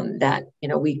that,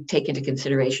 we take into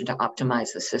consideration to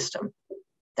optimize the system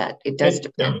that it does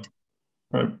depend.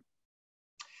 Right.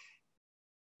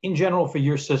 In general, for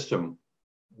your system,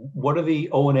 what are the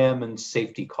O&M and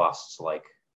safety costs like?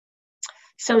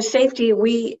 So safety,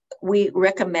 we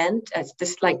recommend,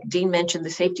 this, like Dean mentioned,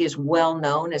 the safety is well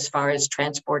known as far as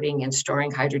transporting and storing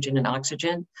hydrogen and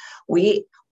oxygen.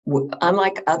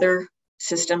 Unlike other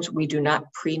systems, we do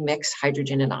not pre-mix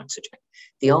hydrogen and oxygen.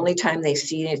 The only time they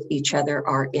see each other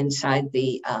are inside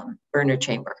the burner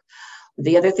chamber.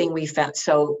 The other thing we found,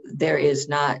 so there is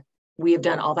not, we have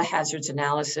done all the hazards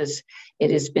analysis.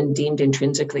 It has been deemed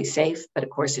intrinsically safe, but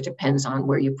of course it depends on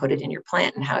where you put it in your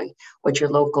plant and what your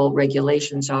local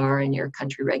regulations are and your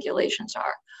country regulations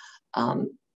are.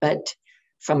 But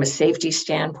from a safety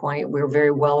standpoint, we're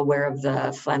very well aware of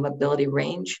the flammability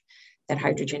range that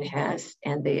hydrogen has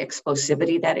and the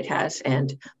explosivity that it has.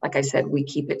 And like I said, we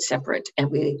keep it separate,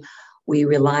 and we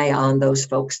rely on those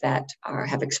folks that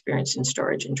have experience in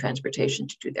storage and transportation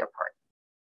to do their part.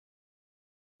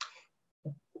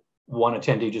 One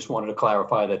attendee just wanted to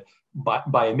clarify that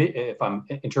if I'm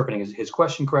interpreting his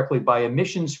question correctly, by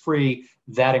emissions free,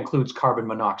 that includes carbon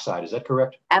monoxide. Is that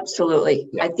correct? Absolutely.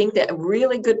 Yeah. I think that a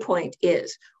really good point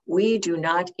is we do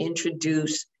not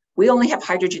introduce, we only have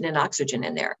hydrogen and oxygen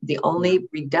in there. The only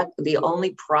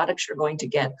products you're going to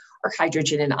get are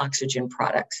hydrogen and oxygen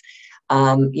products.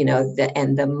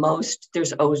 The most,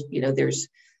 there's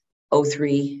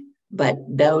O3, but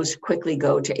those quickly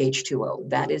go to H2O.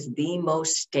 That is the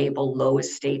most stable,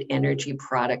 lowest state energy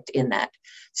product in that.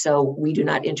 So we do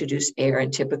not introduce air,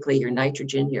 and typically your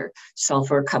nitrogen, your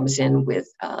sulfur comes in with,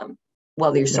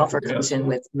 sulfur comes in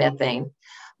with methane,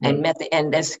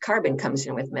 and this carbon comes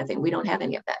in with methane. We don't have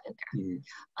any of that in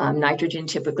there. Nitrogen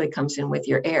typically comes in with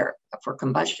your air for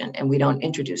combustion, and we don't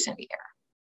introduce any air.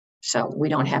 So we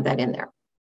don't have that in there.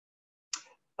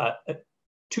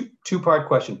 Two-part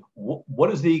question.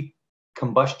 What is the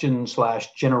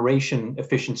combustion/generation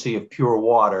efficiency of pure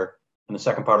water? And the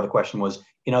second part of the question was,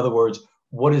 in other words,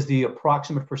 what is the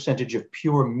approximate percentage of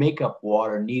pure makeup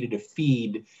water needed to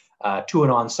feed to an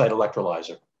on-site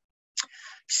electrolyzer?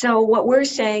 So what we're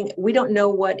saying, we don't know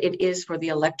what it is for the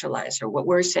electrolyzer. What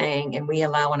we're saying, and we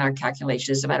allow in our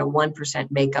calculations, is about a 1%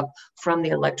 makeup from the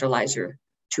electrolyzer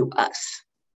to us,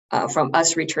 from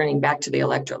us returning back to the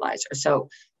electrolyzer. So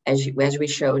as we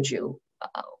showed you,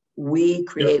 we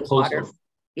create water.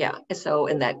 Yeah, so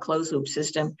in that closed loop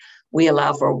system, we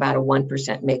allow for about a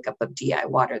 1% makeup of DI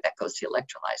water that goes to the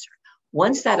electrolyzer.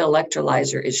 Once that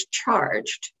electrolyzer is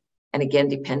charged, and again,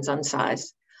 depends on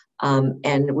size,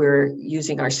 and we're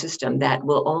using our system, that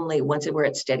will only, once we're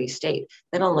at steady state,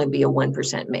 that'll only be a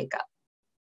 1% makeup,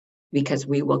 because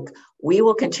we will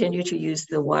continue to use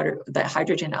the water, the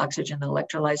hydrogen, oxygen the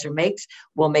electrolyzer makes.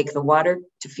 We'll make the water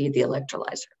to feed the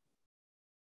electrolyzer.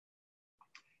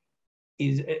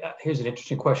 Here's an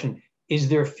interesting question. Is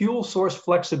there fuel source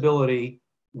flexibility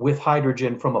with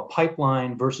hydrogen from a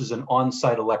pipeline versus an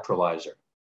on-site electrolyzer?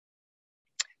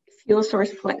 Fuel source,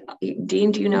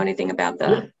 Dean, do you know anything about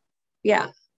that?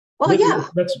 Yeah. Well, yeah.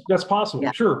 That's possible.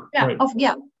 Yeah. Sure. Yeah. Right. Oh,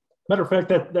 yeah. Matter of fact,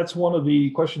 that's one of the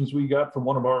questions we got from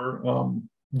one of our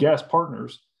gas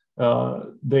partners.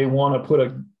 They want to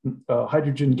put a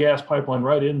hydrogen gas pipeline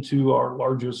right into our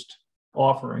largest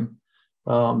offering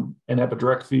and have a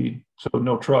direct feed. So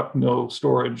no truck, no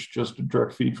storage, just a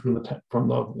direct feed from the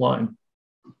line.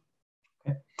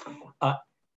 Okay.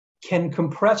 Can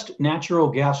compressed natural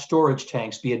gas storage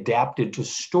tanks be adapted to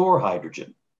store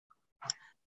hydrogen?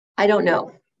 I don't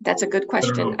know. That's a good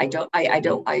question. I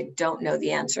don't know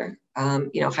the answer.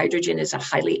 Hydrogen is a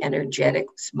highly energetic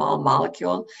small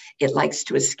molecule. It likes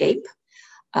to escape.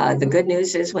 The good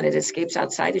news is when it escapes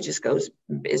outside, it just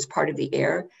is part of the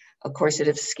air. Of course, if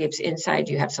it escapes inside,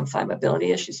 you have some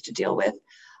flammability issues to deal with.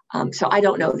 So I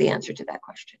don't know the answer to that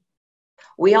question.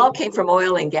 We all came from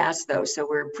oil and gas, though, so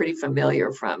we're pretty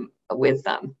familiar with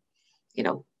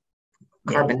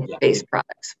carbon-based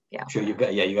products. Yeah. Sure, you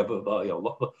have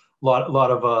a lot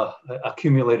of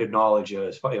accumulated knowledge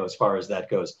as far as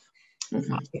that goes.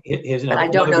 Mm-hmm. But I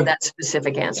don't know that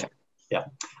specific answer. Yeah.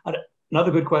 Another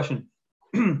good question.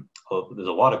 There's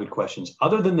a lot of good questions.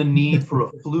 Other than the need for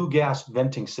a flue gas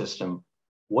venting system,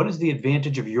 what is the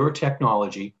advantage of your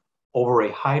technology over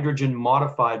a hydrogen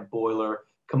modified boiler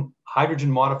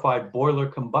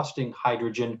combusting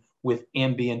hydrogen with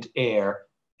ambient air?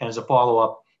 And as a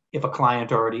follow-up, if a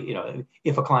client already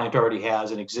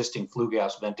has an existing flue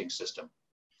gas venting system?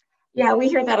 Yeah, we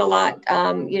hear that a lot.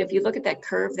 If you look at that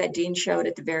curve that Dean showed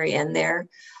at the very end there,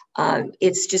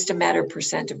 it's just a matter of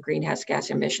percent of greenhouse gas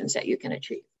emissions that you can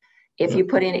achieve. If you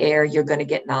put in air, you're going to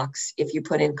get NOx. If you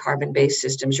put in carbon-based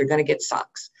systems, you're going to get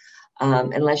SOx,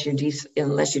 unless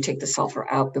you take the sulfur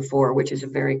out before, which is a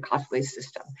very costly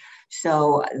system.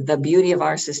 So the beauty of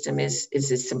our system is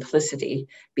its simplicity,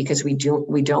 because we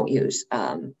don't use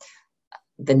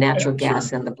the natural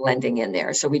gas and the blending in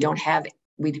there. So we don't have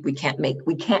we can't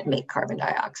make carbon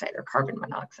dioxide or carbon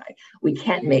monoxide. We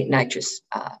can't make nitrous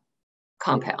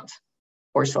compounds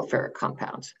or sulfuric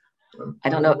compounds. I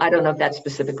don't know if that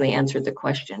specifically answered the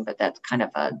question, but that's kind of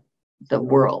the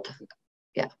world.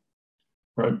 Yeah.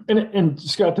 Right. And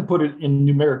Scott, to put it in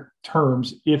numeric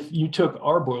terms, if you took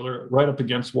our boiler right up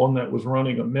against one that was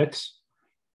running a mix,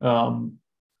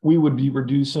 we would be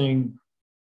reducing,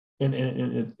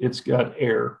 and it's got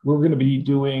air. We're going to be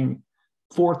doing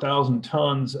 4,000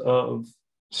 tons of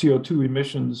CO2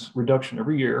 emissions reduction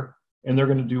every year, and they're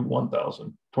going to do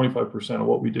 1,000, 25% of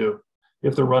what we do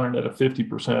if they're running at a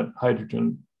 50%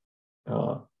 hydrogen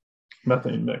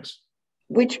methane mix.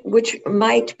 Which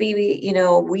might be, you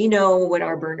know, we know what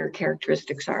our burner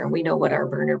characteristics are, and we know what our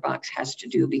burner box has to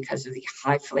do because of the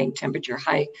high flame temperature,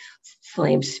 high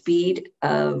flame speed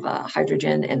of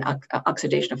hydrogen and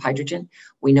oxidation of hydrogen.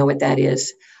 We know what that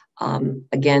is.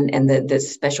 Again, and the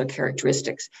special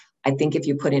characteristics. I think if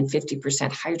you put in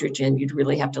 50% hydrogen, you'd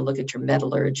really have to look at your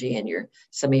metallurgy and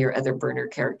some of your other burner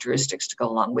characteristics to go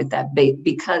along with that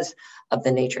because of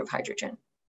the nature of hydrogen.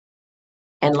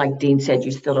 And like Dean said, you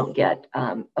still don't get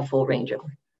a full range of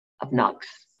NOx,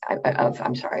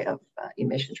 of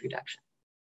emissions reduction.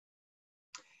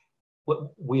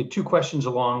 Well, we had two questions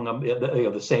along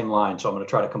the same line, so I'm going to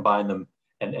try to combine them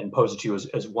and pose it to you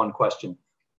as one question.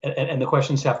 And the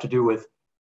questions have to do with,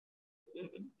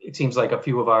 it seems like a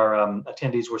few of our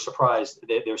attendees were surprised.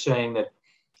 They're saying that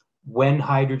when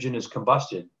hydrogen is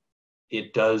combusted,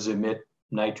 it does emit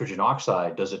nitrogen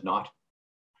oxide, does it not?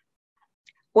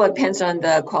 Well, it depends on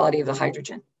the quality of the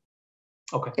hydrogen.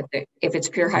 Okay. If it's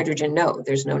pure hydrogen, no,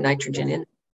 there's no nitrogen in it.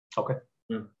 Okay.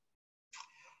 Yeah.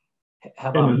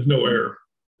 And there's no air.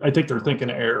 I think they're thinking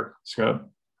air, Scott.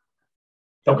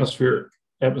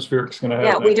 Atmospheric's going to have.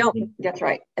 Yeah, we don't. That's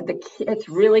right. It's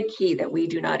really key that we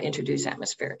do not introduce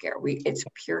atmospheric air. It's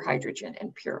pure hydrogen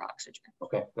and pure oxygen.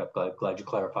 Okay, glad you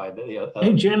clarified that.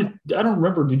 Hey, Janet, I don't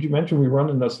remember. Did you mention we run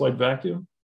in the slight vacuum?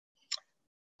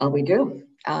 Oh, we do.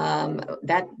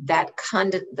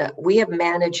 We have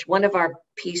managed, one of our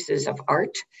pieces of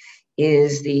art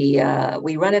is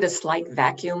we run at a slight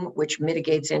vacuum, which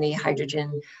mitigates any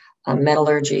hydrogen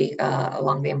metallurgy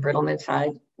along the embrittlement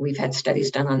side. We've had studies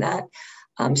done on that.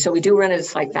 So we do run at a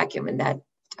slight vacuum, and that,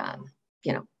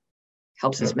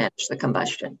 helps us manage the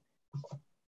combustion.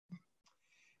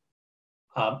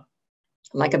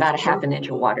 Like about a half an inch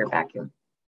of water vacuum.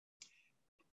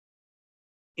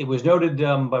 It was noted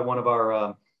by one of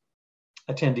our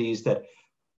attendees that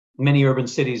many urban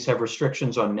cities have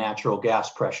restrictions on natural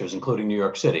gas pressures, including New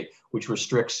York City, which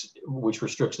restricts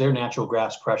their natural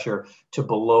gas pressure to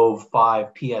below 5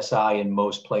 psi in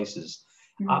most places.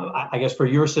 I guess for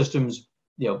your systems,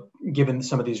 given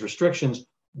some of these restrictions,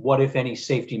 what, if any,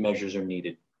 safety measures are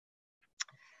needed?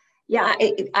 Yeah,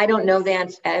 I don't know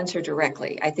the answer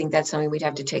directly. I think that's something we'd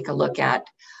have to take a look at.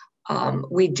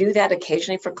 We do that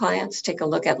occasionally for clients, take a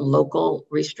look at local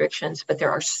restrictions, but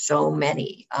there are so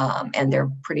many and they're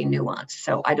pretty nuanced.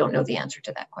 So I don't know the answer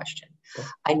to that question. Okay.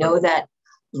 I know that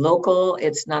local,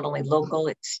 it's not only local,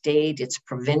 it's state, it's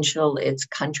provincial, it's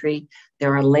country.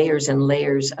 There are layers and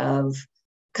layers of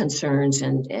concerns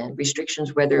and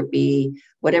restrictions, whether it be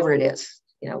whatever it is,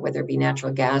 whether it be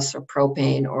natural gas or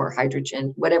propane or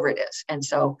hydrogen, whatever it is. And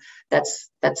so that's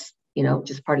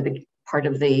just part of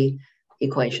the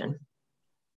equation.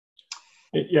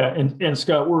 Yeah, and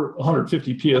Scott, we're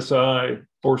 150 psi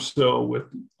or so with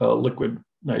liquid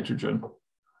nitrogen.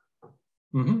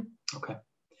 Mm-hmm. Okay.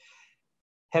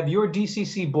 Have your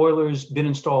DCC boilers been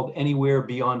installed anywhere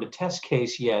beyond a test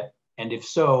case yet? And if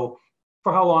so,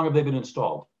 for how long have they been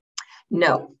installed?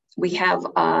 No, we have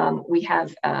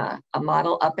a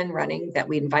model up and running that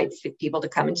we invite people to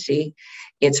come and see.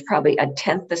 It's probably a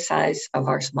tenth the size of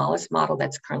our smallest model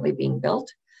that's currently being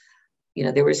built.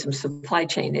 There were some supply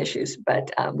chain issues,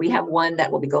 but we have one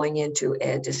that will be going into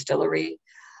a distillery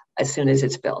as soon as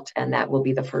it's built, and that will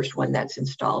be the first one that's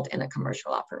installed in a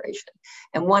commercial operation.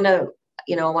 And I want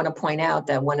to point out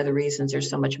that one of the reasons there's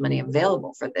so much money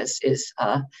available for this is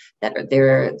that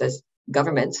the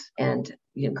governments and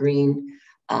green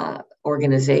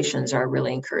organizations are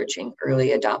really encouraging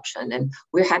early adoption, and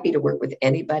we're happy to work with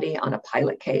anybody on a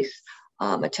pilot case,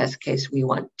 a test case. We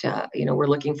want, we're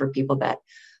looking for people that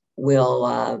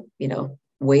will,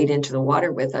 wade into the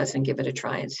water with us and give it a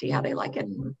try and see how they like it.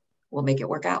 And we'll make it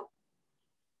work out.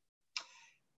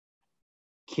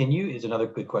 Is another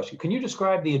good question. Can you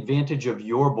describe the advantage of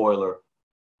your boiler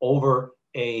over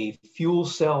a fuel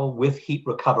cell with heat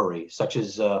recovery, such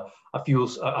as a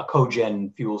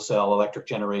cogen fuel cell, electric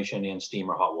generation, and steam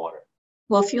or hot water?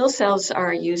 Well, fuel cells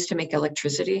are used to make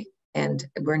electricity. and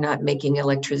we're not making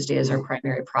electricity as our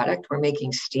primary product. We're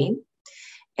making steam.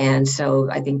 And so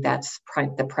I think that's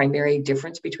the primary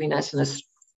difference between us and a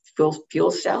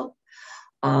fuel cell.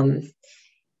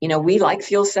 We like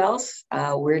fuel cells.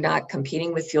 We're not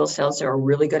competing with fuel cells. There are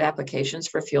really good applications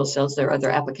for fuel cells. There are other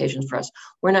applications for us.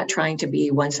 We're not trying to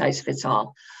be one size fits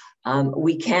all.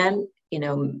 We don't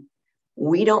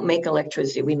make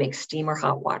electricity. We make steam or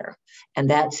hot water. And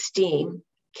that steam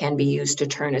can be used to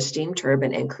turn a steam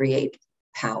turbine and create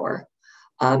power.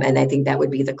 And I think that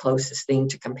would be the closest thing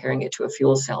to comparing it to a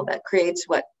fuel cell that creates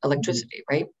electricity,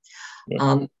 right?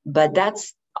 Yeah. But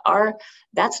that's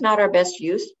not our best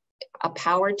use. A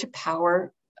power to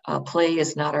power play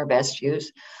is not our best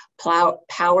use.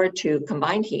 Power to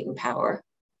combined heat and power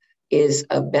is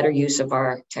a better use of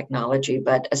our technology,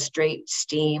 but a straight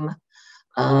steam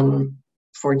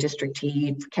for district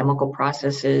heat, for chemical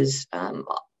processes,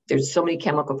 there's so many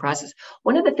chemical processes.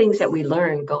 One of the things that we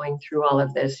learned going through all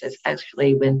of this is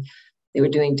actually when they were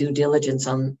doing due diligence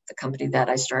on the company that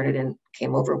I started and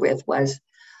came over with was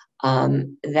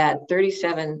that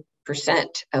 37%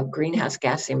 of greenhouse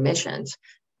gas emissions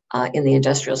in the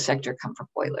industrial sector come from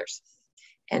boilers.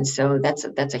 And so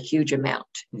that's a huge amount.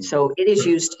 Mm-hmm. So it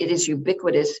is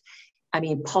ubiquitous. I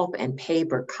mean, pulp and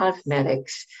paper,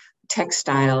 cosmetics,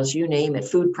 textiles, you name it,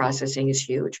 food processing is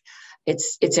huge.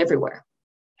 It's everywhere.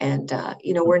 And,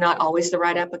 we're not always the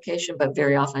right application, but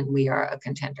very often we are a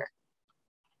contender.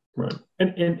 Right.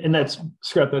 And that's,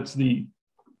 Scott, that's the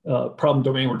problem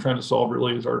domain we're trying to solve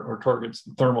really is our targets,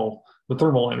 the thermal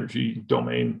energy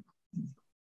domain.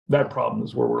 That problem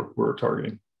is where we're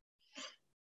targeting.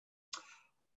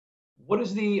 What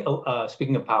is the,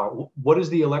 speaking of power, what is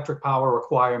the electric power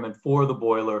requirement for the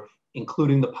boiler,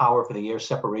 including the power for the air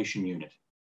separation unit?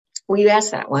 Well, you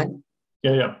asked that one.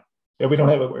 Yeah, we don't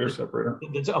have an air separator.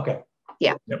 It's okay.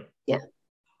 Yeah. Yep. Yeah.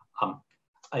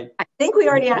 I think we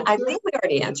already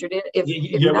answered it. If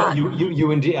not,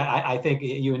 you indeed. I think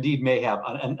you indeed may have.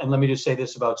 And let me just say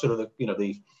this about sort of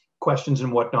the questions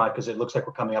and whatnot, because it looks like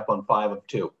we're coming up on 5 of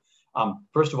 2.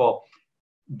 First of all,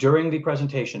 during the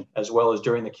presentation as well as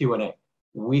during the Q&A,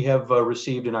 we have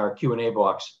received in our Q&A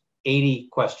box 80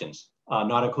 questions,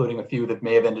 not including a few that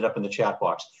may have ended up in the chat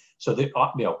box. So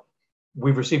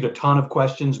we've received a ton of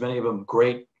questions, many of them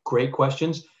great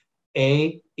questions.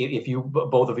 If you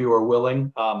both of you are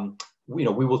willing, we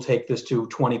will take this to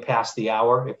 20 past the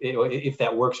hour if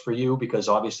that works for you, because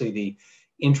obviously the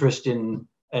interest in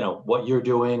what you're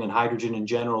doing and hydrogen in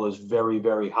general is very,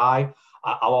 very high.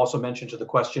 I'll also mention to the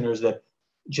questioners that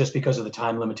just because of the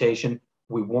time limitation,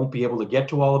 we won't be able to get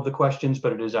to all of the questions,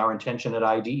 but it is our intention at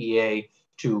IDEA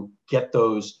to get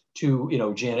those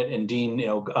to Janet and Dean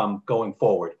going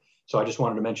forward. So I just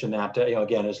wanted to mention that,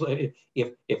 again, if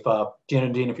Janet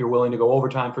and Dean, if you're willing to go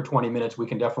overtime for 20 minutes, we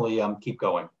can definitely keep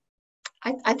going.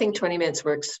 I think 20 minutes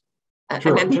works.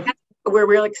 Sure. We're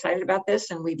really excited about this,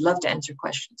 and we'd love to answer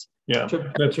questions. Yeah,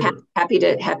 that's happy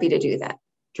to do that.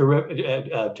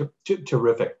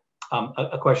 Terrific.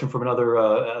 A question from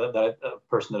another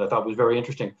person that I thought was very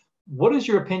interesting. What is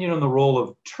your opinion on the role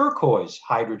of turquoise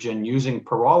hydrogen using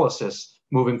pyrolysis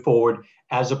moving forward,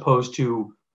 as opposed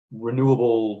to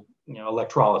renewable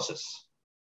electrolysis?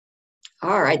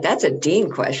 All right, that's a Dean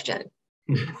question.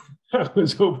 I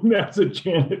was hoping that's a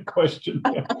Janet question.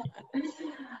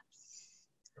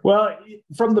 Well,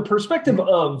 from the perspective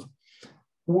of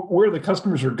where the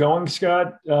customers are going,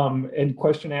 Scott, and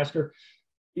question asker,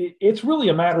 it's really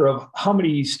a matter of how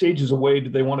many stages away do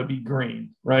they want to be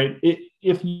green, right?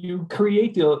 If you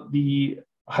create the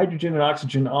hydrogen and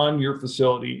oxygen on your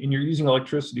facility and you're using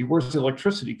electricity, where's the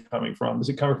electricity coming from? Is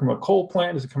it coming from a coal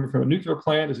plant? Is it coming from a nuclear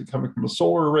plant? Is it coming from a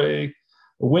solar array,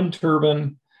 a wind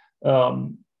turbine?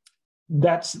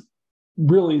 That's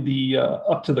really the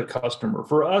up to the customer.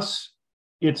 For us,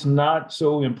 it's not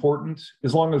so important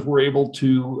as long as we're able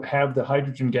to have the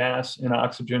hydrogen gas and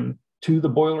oxygen to the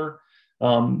boiler.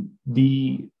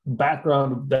 The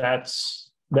background of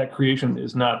that creation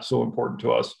is not so important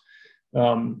to us.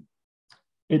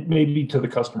 It may be to the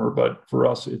customer, but for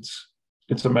us,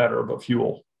 it's a matter of a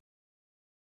fuel.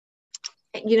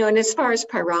 And as far as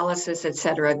pyrolysis, et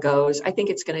cetera, goes, I think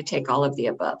it's going to take all of the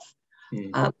above.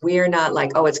 We are not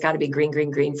like, it's got to be green, green,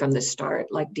 green from the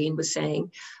start. Like Dean was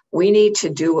saying, we need to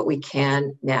do what we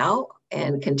can now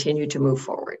and continue to move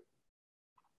forward.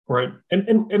 Right.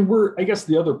 And I guess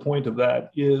the other point of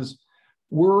that is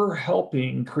we're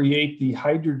helping create the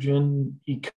hydrogen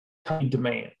economy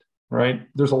demand, right?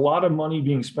 There's a lot of money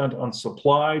being spent on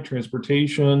supply,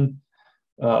 transportation,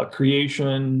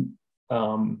 creation,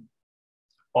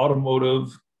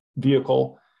 automotive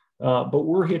vehicle. But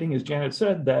we're hitting, as Janet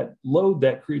said, that load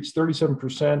that creates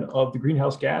 37% of the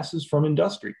greenhouse gases from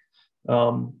industry.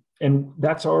 And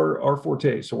that's our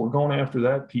forte. So we're going after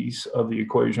that piece of the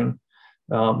equation.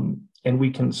 And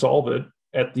we can solve it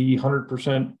at the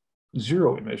 100%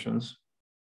 zero emissions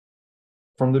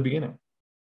from the beginning.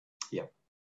 Yeah.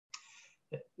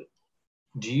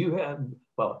 Do you have,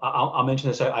 well, I'll mention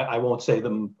this. I won't say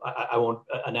them. I won't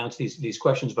announce these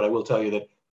questions, but I will tell you that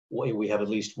we have at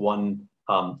least one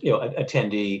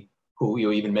attendee who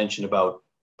you even mentioned about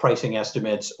pricing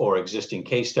estimates or existing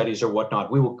case studies or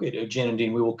whatnot. We will, Jen and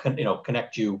Dean, we will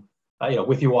connect you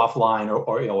with you offline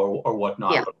or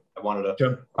whatnot. Yeah. But I wanted to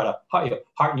try to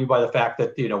hearten you by the fact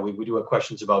that we do have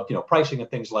questions about pricing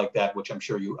and things like that, which I'm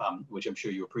sure you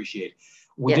appreciate.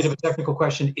 We did have a technical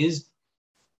question: is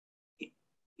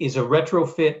a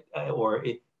retrofit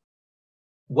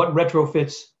what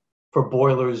retrofits for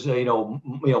boilers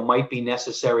might be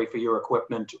necessary for your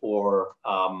equipment, or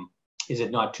is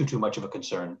it not too much of a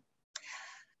concern?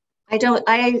 I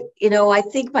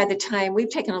think by the time we've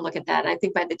taken a look at that, I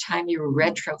think by the time you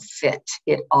retrofit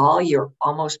it all, you're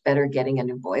almost better getting a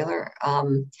new boiler.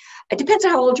 It depends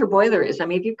on how old your boiler is. I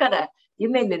mean, if you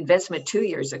made an investment 2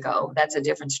 years ago, that's a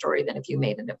different story than if you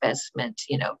made an investment,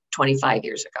 25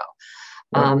 years ago.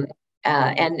 Right.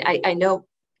 And I know,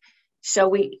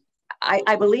 so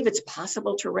I believe it's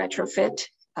possible to retrofit.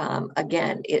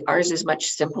 Again, ours is much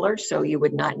simpler, so you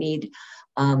would not need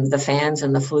the fans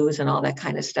and the flues and all that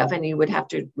kind of stuff, and you would have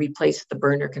to replace the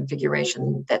burner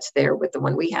configuration that's there with the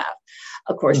one we have.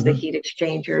 Of course, the heat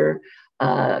exchanger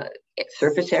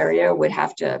surface area would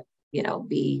have to,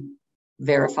 be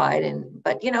verified,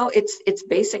 but it's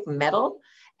basic metal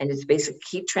and it's basic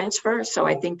heat transfer. So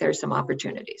I think there's some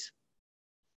opportunities.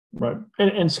 Right.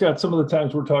 And Scott, some of the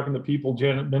times we're talking to people,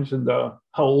 Janet mentioned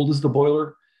how old is the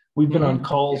boiler? We've been on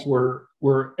calls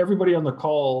where everybody on the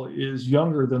call is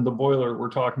younger than the boiler we're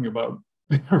talking about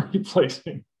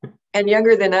replacing. And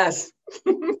younger than us.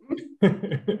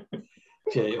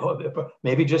 Okay,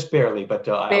 maybe just barely, but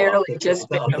I'll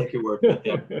take your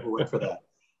word for that.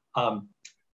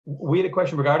 We had a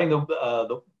question regarding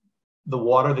the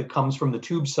water that comes from the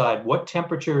tube side. What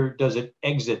temperature does it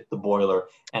exit the boiler?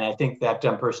 And I think that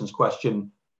person's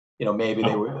question, maybe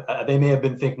they may have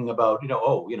been thinking about,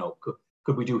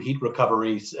 could we do heat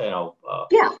recoveries, from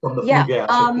the flue gas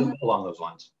along those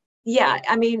lines? Yeah,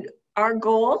 I mean, our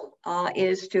goal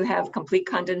is to have complete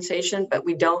condensation, but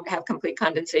we don't have complete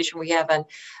condensation. We have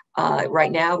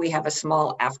right now we have a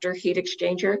small after heat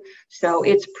exchanger. So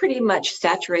it's pretty much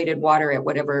saturated water at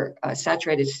whatever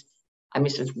it's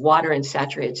water and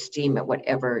saturated steam at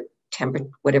whatever temperature,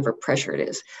 whatever pressure it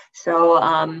is. So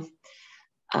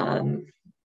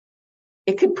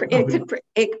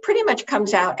it pretty much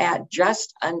comes out at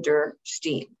just under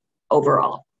steam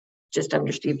overall, just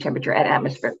under steam temperature at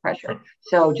atmospheric pressure.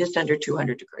 So just under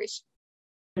 200 degrees.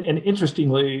 And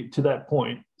interestingly, to that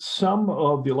point, some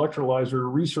of the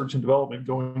electrolyzer research and development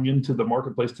going into the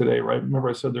marketplace today, right? Remember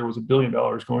I said there was $1 billion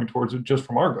going towards it just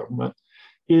from our government,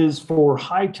 is for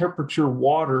high temperature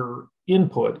water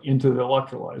input into the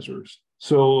electrolyzers.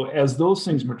 So as those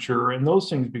things mature and those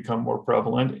things become more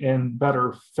prevalent and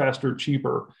better, faster,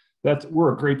 cheaper,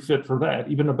 we're a great fit for that,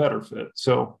 even a better fit.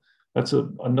 So that's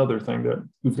another thing that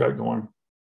we've got going.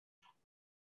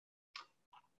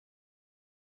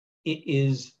 It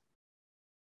is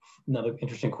another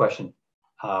interesting question.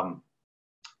 How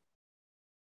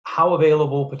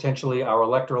available potentially are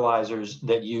electrolyzers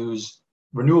that use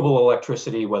renewable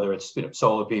electricity, whether it's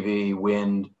solar PV,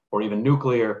 wind, or even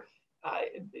nuclear,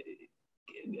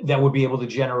 that would be able to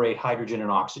generate hydrogen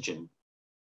and oxygen?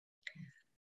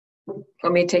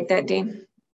 Want me to take that, Dean?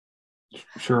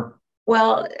 Sure.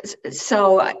 Well,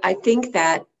 so I think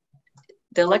that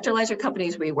the electrolyzer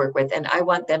companies we work with, and I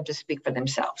want them to speak for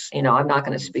themselves. I'm not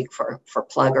going to speak for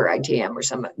Plug or ITM or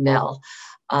some Nell.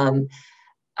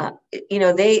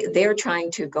 They're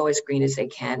trying to go as green as they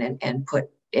can and put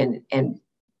in and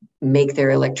make their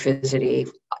electricity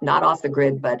not off the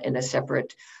grid, but in a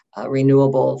separate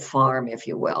renewable farm, if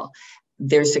you will.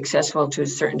 They're successful to a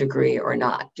certain degree or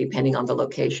not, depending on the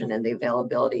location and the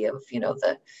availability of,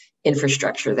 the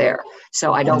infrastructure there.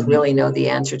 So I don't really know the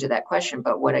answer to that question,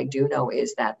 but what I do know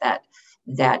is that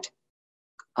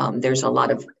there's a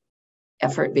lot of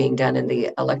effort being done in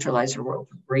the electrolyzer world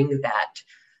to bring that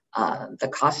the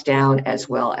cost down as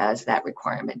well as that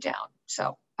requirement down.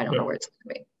 So I don't know where it's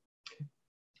going to be.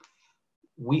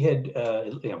 We had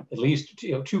at least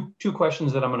two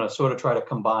questions that I'm going to sort of try to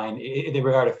combine. They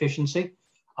regard efficiency.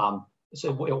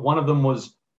 So one of them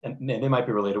was, and they might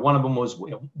be related. One of them was,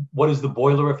 what is the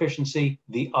boiler efficiency?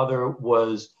 The other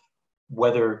was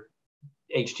whether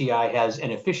HTI has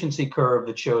an efficiency curve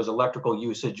that shows electrical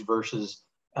usage versus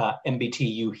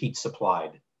MBTU heat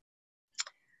supplied.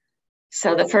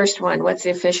 So the first one, what's the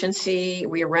efficiency?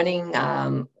 We are running,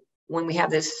 when we have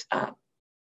this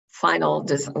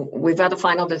we've got a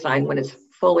final design. When it's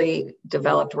fully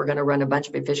developed, we're going to run a bunch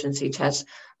of efficiency tests.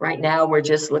 Right now, we're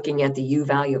just looking at the U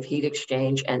value of heat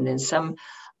exchange and then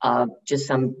just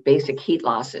some basic heat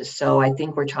losses. So I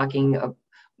think we're talking,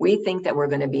 we think that we're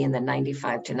going to be in the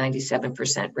 95 to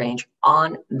 97% range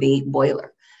on the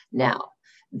boiler. Now,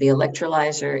 the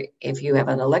electrolyzer, if you have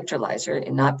an electrolyzer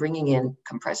and not bringing in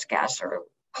compressed gas or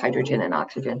hydrogen and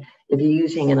oxygen, if you're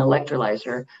using an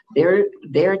electrolyzer,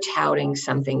 they're touting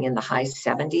something in the high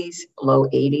 70s, low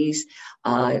 80s,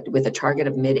 with a target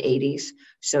of mid 80s.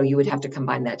 So you would have to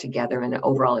combine that together, and the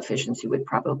overall efficiency would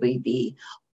probably be,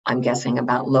 I'm guessing,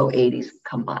 about low 80s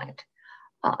combined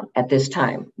at this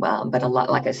time. But a lot,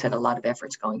 like I said, a lot of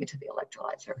effort's going into the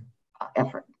electrolyzer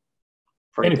effort.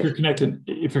 And if you're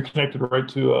connected right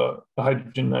to a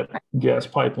hydrogen gas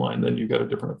pipeline, then you've got a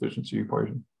different efficiency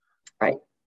equation. Right.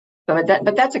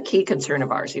 But that's a key concern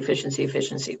of ours: efficiency,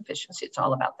 efficiency, efficiency. It's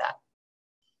all about that,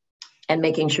 and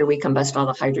making sure we combust all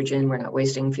the hydrogen. We're not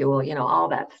wasting fuel. You know, all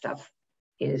that stuff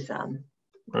is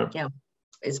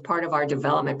is part of our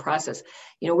development process.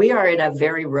 You know, we are in a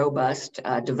very robust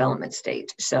development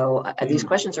state. So these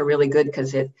questions are really good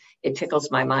because it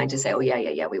tickles my mind to say, oh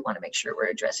yeah, we want to make sure we're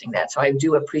addressing that. So I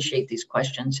do appreciate these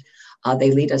questions.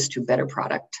 They lead us to better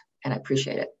product, and I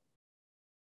appreciate it.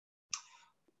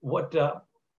 What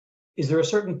is there a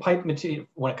certain pipe material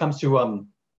when it comes to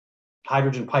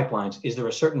hydrogen pipelines? Is there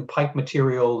a certain pipe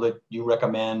material that you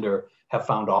recommend or have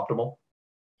found optimal?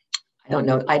 I don't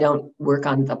know. I don't work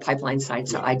on the pipeline side,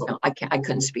 so I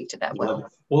couldn't speak to that well.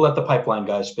 We'll let the pipeline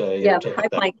guys.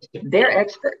 Pipeline. They're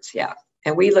experts. Yeah,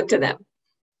 and we look to them.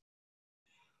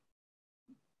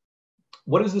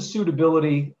 What is the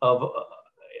suitability of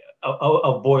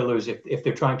boilers if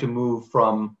they're trying to move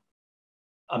from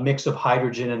a mix of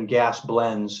hydrogen and gas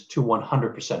blends to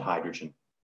 100% hydrogen?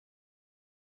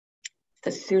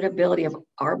 The suitability of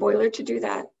our boiler to do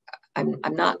that, I'm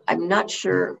not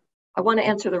sure. I want to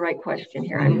answer the right question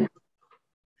here. I'm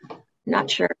not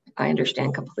sure I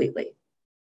understand completely.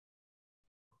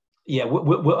 Yeah,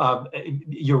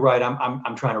 you're right.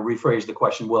 I'm trying to rephrase the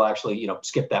question. We'll actually,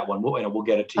 skip that one. We'll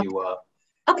get it to you.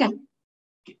 Okay.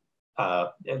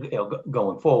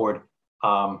 Going forward.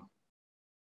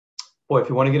 Boy, if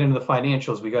you want to get into the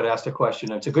financials, we got to ask the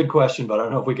question. It's a good question, but I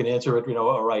don't know if we can answer it,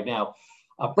 right now.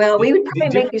 Well, we would probably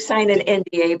make you sign an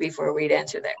NDA before we'd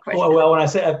answer that question. Well, when I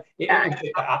say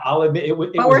I'll admit it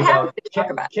was about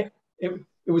it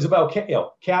was about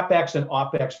CapEx and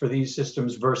OpEx for these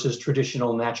systems versus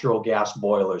traditional natural gas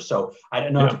boilers. So I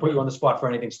don't know to put you on the spot for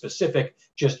anything specific.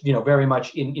 Just very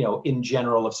much in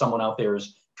general, if someone out there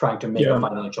is trying to make a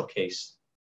financial case.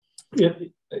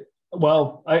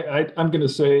 Well, I'm going to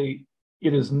say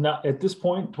it is not at this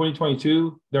point,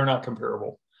 2022. They're not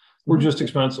comparable. We're just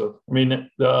expensive. I mean,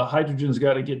 the hydrogen's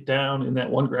got to get down in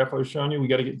that one graph I was showing you. We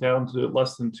got to get down to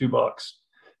less than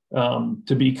 $2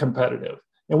 to be competitive.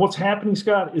 And what's happening,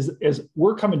 Scott, is as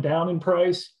we're coming down in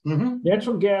price,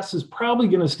 natural gas is probably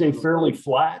going to stay fairly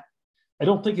flat. I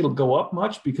don't think it'll go up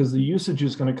much because the usage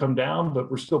is going to come down, but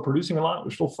we're still producing a lot.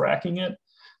 We're still fracking it.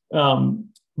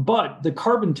 But the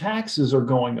carbon taxes are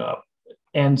going up.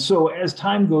 And so as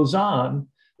time goes on,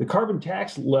 the carbon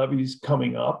tax levy's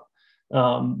coming up.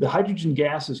 The hydrogen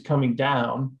gas is coming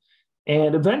down,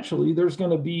 and eventually there's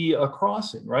going to be a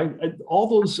crossing, right? All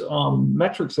those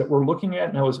metrics that we're looking at,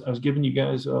 and I was giving you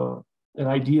guys an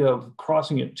idea of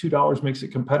crossing at $2 makes it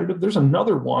competitive. There's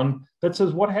another one that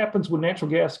says what happens when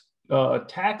natural gas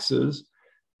taxes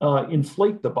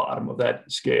inflate the bottom of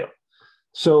that scale.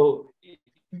 So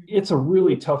it's a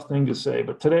really tough thing to say,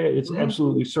 but today it's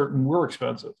absolutely certain we're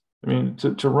expensive. I mean,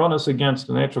 to run us against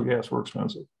the natural gas, we're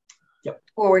expensive. Yep.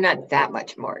 Well, we're not that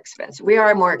much more expensive. We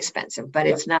are more expensive, but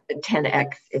it's not a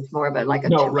 10x. It's more of a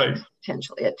 2x,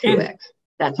 potentially a 2x.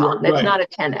 That's all. That's not a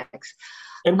 10x.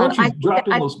 And once you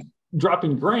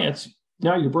dropping grants,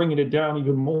 now you're bringing it down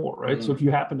even more, right? So if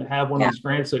you happen to have one of these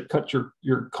grants that cut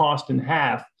your cost in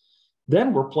half,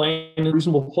 then we're playing in a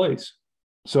reasonable place.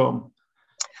 So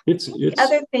it's the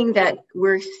other thing that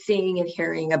we're seeing and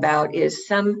hearing about is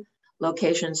some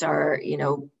locations are,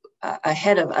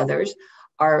 ahead of others,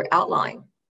 are outlawing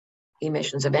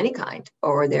emissions of any kind,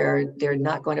 or they're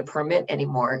not going to permit any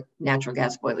more natural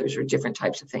gas boilers or different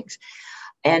types of things.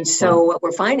 And so what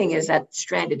we're finding is that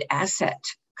stranded asset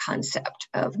concept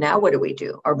of now what do we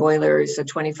do? Our boiler is a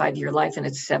 25-year life and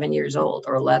it's 7 years old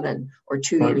or 11 or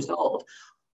 2 years old.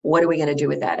 What are we going to do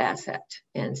with that asset?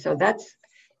 And so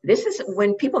this is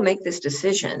when people make this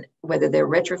decision, whether they're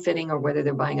retrofitting or whether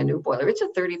they're buying a new boiler, it's a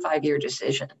 35-year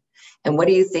decision. And what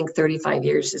do you think 35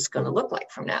 years is going to look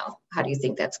like from now? How do you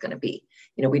think that's going to be?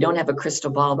 You know, we don't have a crystal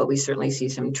ball, but we certainly see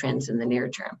some trends in the near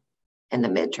term and the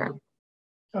midterm.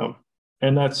 Oh,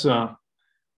 and that's a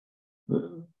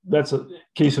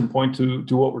case in point to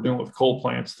what we're doing with coal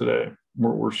plants today.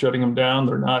 We're shutting them down.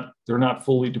 They're not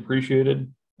fully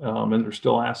depreciated, and they're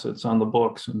still assets on the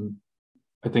books. And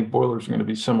I think boilers are going to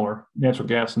be similar. Natural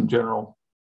gas in general,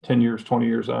 10 years, 20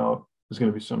 years out, is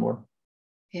going to be similar.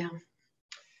 Yeah.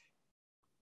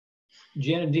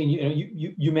 Jan and Dean,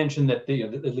 you mentioned that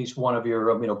at least one of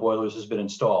your boilers has been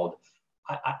installed.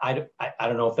 I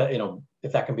don't know if that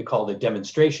if that can be called a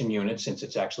demonstration unit since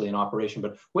it's actually in operation.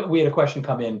 But we had a question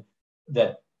come in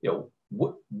that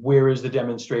where is the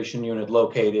demonstration unit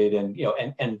located,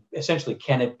 and essentially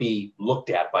can it be looked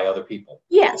at by other people?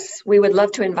 Yes, we would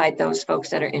love to invite those folks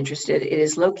that are interested. It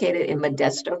is located in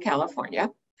Modesto, California,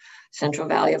 Central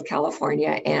Valley of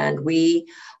California, and we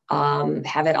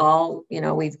have it all.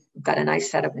 We've got a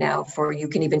nice setup now for you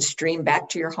can even stream back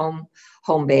to your home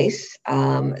base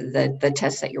the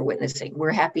tests that you're witnessing.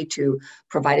 We're happy to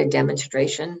provide a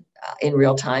demonstration in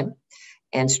real time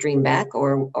and stream back,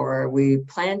 or we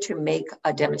plan to make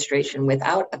a demonstration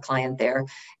without a client there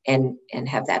and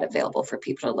have that available for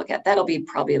people to look at. That'll be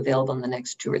probably available in the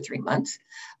next 2 or 3 months,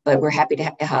 but we're happy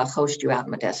to host you out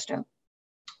in Modesto.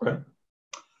 Right.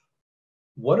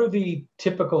 What are the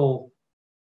typical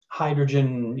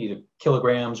hydrogen, either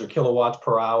kilograms or kilowatts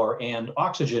per hour, and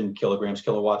oxygen kilograms,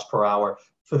 kilowatts per hour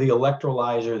for the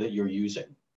electrolyzer that you're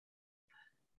using?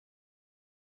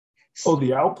 Oh,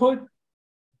 the output?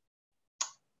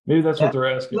 Maybe that's what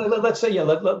they're asking. Let's say,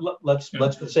 let's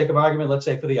for the sake of argument, let's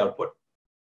say for the output.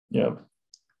 Yeah.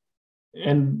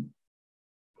 And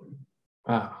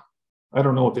I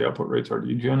don't know what the output rates are. Do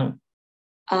you, Janet?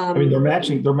 I mean, they're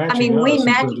matching. I mean,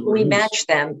 we match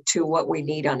them to what we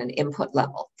need on an input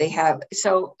level. They have,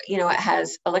 so, it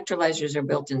has electrolyzers are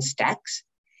built in stacks.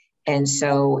 And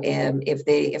so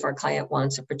if our client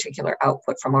wants a particular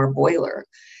output from our boiler,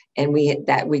 and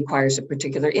that requires a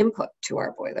particular input to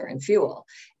our boiler and fuel.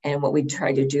 And what we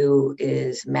try to do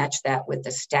is match that with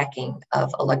the stacking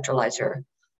of electrolyzer.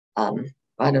 I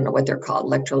don't know what they're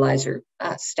called, electrolyzer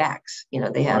stacks.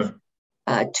 They have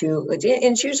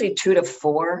it's usually 2 to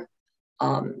 4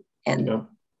 and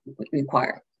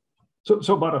require. So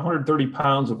about 130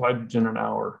 pounds of hydrogen an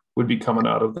hour would be coming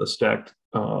out of the stacked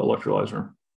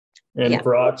electrolyzer. And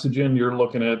for oxygen, you're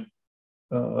looking at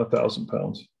 1,000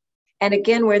 pounds. And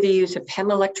again, whether you use a PEM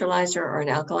electrolyzer or an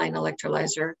alkaline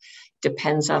electrolyzer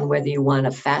depends on whether you want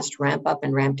a fast ramp up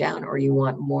and ramp down, or you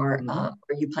want more,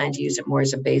 or you plan to use it more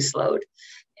as a base load,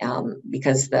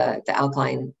 because the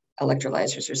alkaline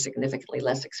electrolyzers are significantly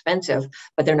less expensive,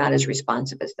 but they're not as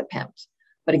responsive as the PEMs.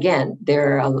 But again,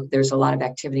 there's a lot of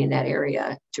activity in that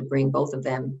area to bring both of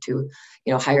them to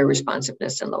higher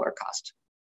responsiveness and lower cost.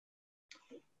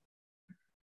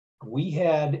 We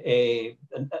had a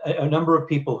number of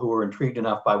people who were intrigued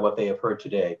enough by what they have heard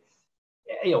today,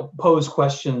 pose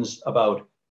questions about,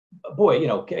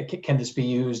 can this be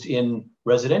used in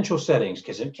residential settings?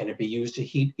 Can it be used to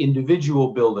heat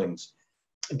individual buildings?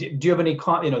 Do you have any,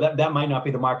 that might not be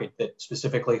the market that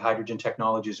specifically hydrogen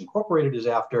technology is incorporated is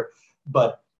after,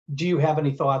 but do you have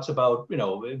any thoughts about,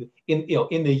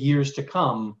 in the years to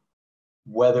come,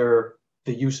 whether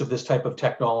the use of this type of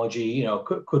technology,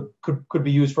 could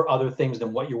be used for other things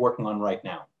than what you're working on right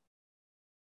now?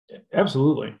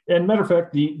 Absolutely. And matter of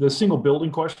fact, the single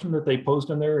building question that they posed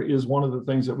in there is one of the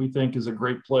things that we think is a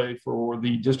great play for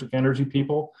the district energy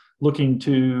people looking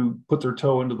to put their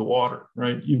toe into the water,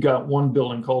 right? You've got one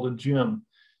building called a gym,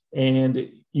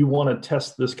 and you want to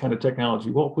test this kind of technology.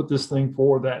 Well, put this thing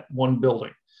for that one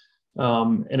building.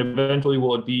 And eventually,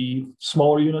 will it be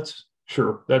smaller units?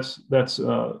 Sure. That's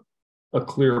a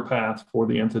clear path for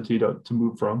the entity to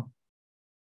move from.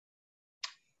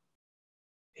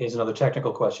 Here's another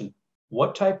technical question.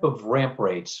 What type of ramp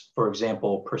rates, for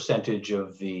example, percentage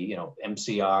of the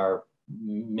MCR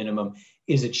minimum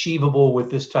is achievable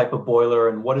with this type of boiler,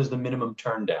 and what is the minimum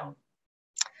turn down?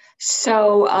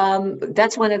 So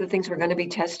that's one of the things we're going to be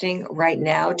testing right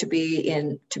now. To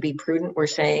be prudent, we're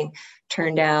saying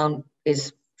turn down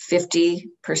is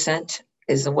 50%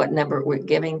 is what number we're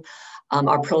giving.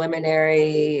 Our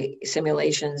preliminary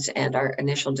simulations and our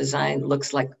initial design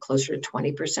looks like closer to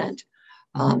 20%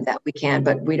 that we can,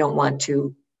 but we don't want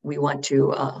to. We want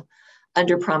to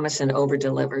under promise and over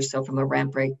deliver. So from a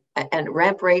ramp rate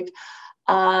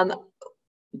from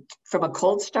a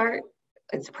cold start,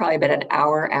 it's probably about an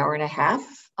hour and a half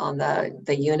on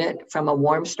the unit. From a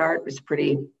warm start, it's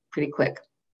pretty quick.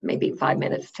 maybe 5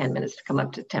 minutes, 10 minutes to come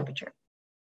up to temperature.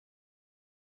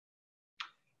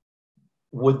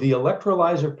 Would the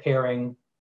electrolyzer pairing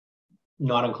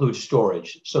not include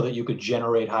storage so that you could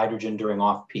generate hydrogen during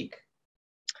off-peak?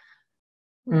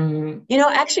 You know,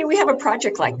 actually, we have a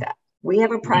project like that. We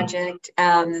have a project,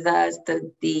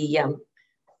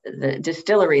 the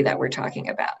distillery that we're talking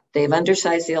about. They've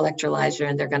undersized the electrolyzer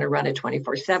and they're going to run it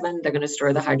 24/7. They're going to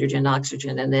store the hydrogen and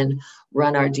oxygen and then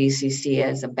run our DCC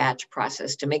as a batch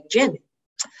process to make gin.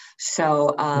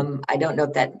 So I don't know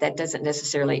if that doesn't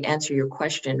necessarily answer your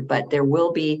question, but there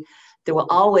will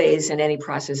always in any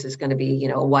process is going to be, you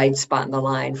know, a white spot in the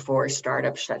line for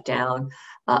startup, shutdown,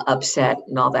 upset,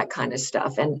 and all that kind of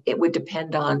stuff. And it would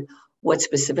depend on what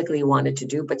specifically you wanted to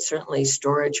do, but certainly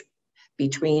storage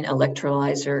between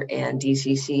electrolyzer and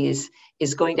DCC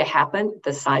is going to happen.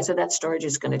 The size of that storage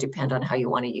is going to depend on how you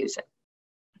want to use it.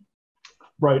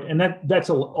 Right, and that's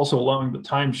also allowing the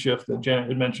time shift that Janet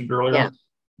had mentioned earlier. Yeah.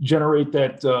 Generate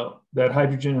that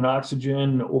hydrogen and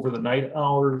oxygen over the night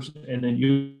hours, and then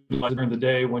utilize during the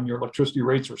day when your electricity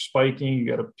rates are spiking. You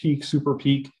got a peak, super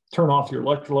peak. Turn off your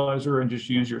electrolyzer and just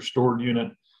use your stored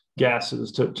unit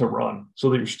gases to run, so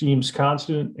that your steam's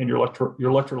constant and your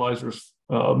electrolyzer's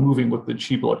moving with the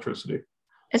cheap electricity.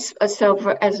 So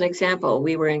as an example,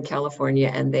 we were in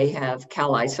California and they have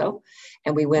CalISO,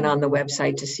 and we went on the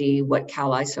website to see what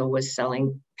CalISO was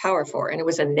selling power for. And it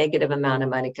was a negative amount of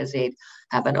money because they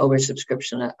have an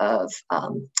oversubscription of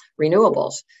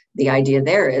renewables. The idea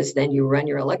there is then you run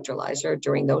your electrolyzer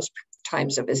during those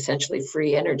times of essentially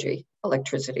free energy,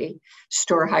 electricity,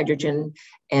 store hydrogen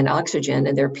and oxygen,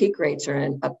 and their peak rates are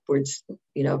in upwards,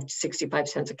 65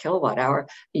 cents a kilowatt hour.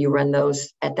 You run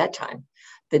those at that time.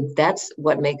 That's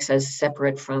what makes us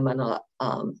separate from an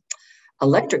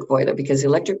electric boiler, because the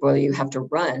electric boiler, you have to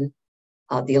run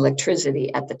the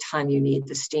electricity at the time you need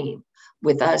the steam.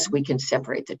 With us, we can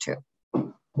separate the two.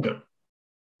 Yeah.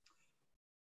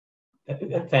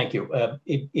 Thank you.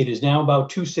 It is now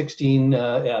about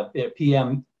 2:16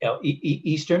 p.m.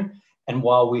 Eastern, and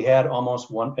while we had almost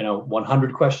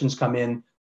 100 questions come in,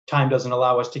 time doesn't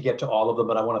allow us to get to all of them.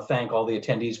 But I want to thank all the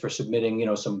attendees for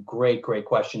submitting, some great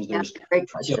questions. There's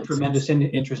great questions. Tremendous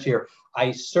interest here.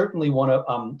 I certainly want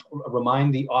to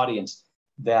remind the audience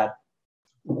that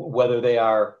whether they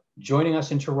are joining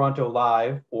us in Toronto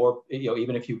live, or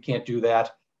even if you can't do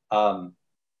that,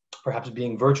 perhaps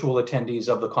being virtual attendees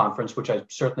of the conference, which I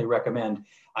certainly recommend.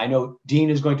 I know Dean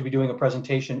is going to be doing a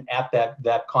presentation at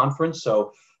that conference,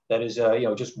 so that is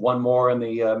just one more in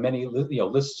the many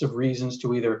lists of reasons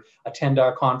to either attend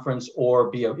our conference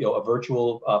or be a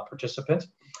virtual participant.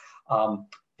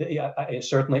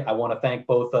 Certainly, I want to thank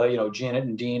both Janet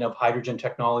and Dean of Hydrogen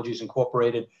Technologies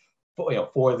Incorporated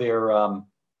for their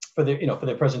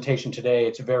presentation today.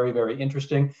 It's very, very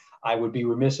interesting. I would be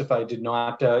remiss if I did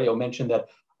not mention that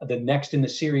the next in the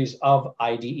series of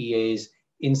IDEA's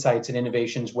Insights and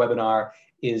Innovations webinar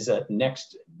is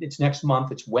next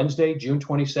month. It's Wednesday, June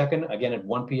 22nd, again at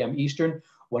 1 p.m. Eastern,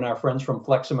 when our friends from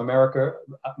Flexum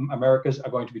Americas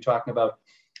are going to be talking about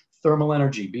thermal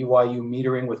energy, BYU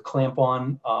metering with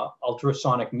clamp-on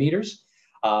ultrasonic meters.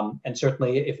 And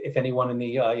certainly, if anyone in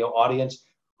the audience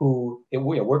who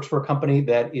works for a company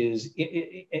that is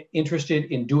interested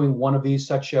in doing one of these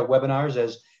such webinars,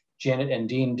 as Janet and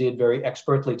Dean did very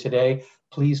expertly today,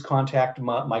 please contact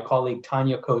my colleague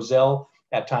Tanya Kozel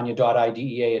at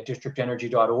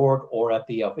tanya.idea@districtenergy.org or at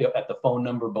the phone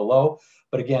number below.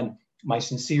 But again, my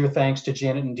sincere thanks to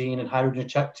Janet and Dean and Hydrogen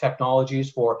Technologies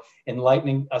for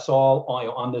enlightening us all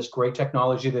on this great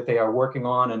technology that they are working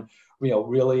on. And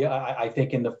really, I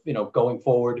think in the going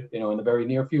forward, in the very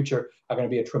near future, are going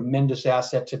to be a tremendous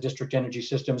asset to district energy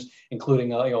systems,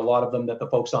 including a lot of them that the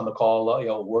folks on the call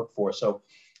work for. So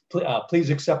please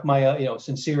accept my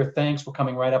sincere thanks for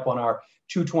coming right up on our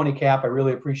 2:20 cap. I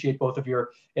really appreciate both of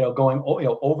your going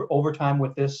overtime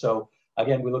with this. So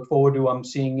again, we look forward to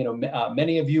seeing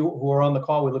many of you who are on the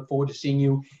call. We look forward to seeing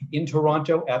you in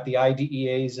Toronto at the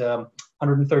IDEA's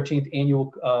 113th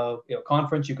annual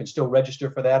conference. You can still register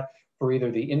for that for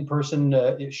either the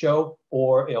in-person show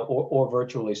or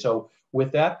virtually. So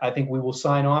with that, I think we will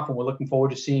sign off, and we're looking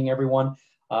forward to seeing everyone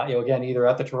again either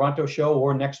at the Toronto show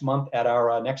or next month at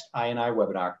our next I&I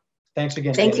webinar. Thanks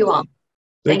again. Thank you all.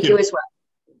 Thank you as well.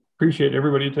 Appreciate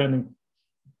everybody attending.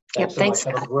 Thanks so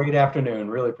much. Have a great afternoon.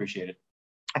 Really appreciate it.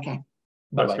 Okay.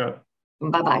 Bye-bye.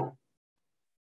 Bye-bye.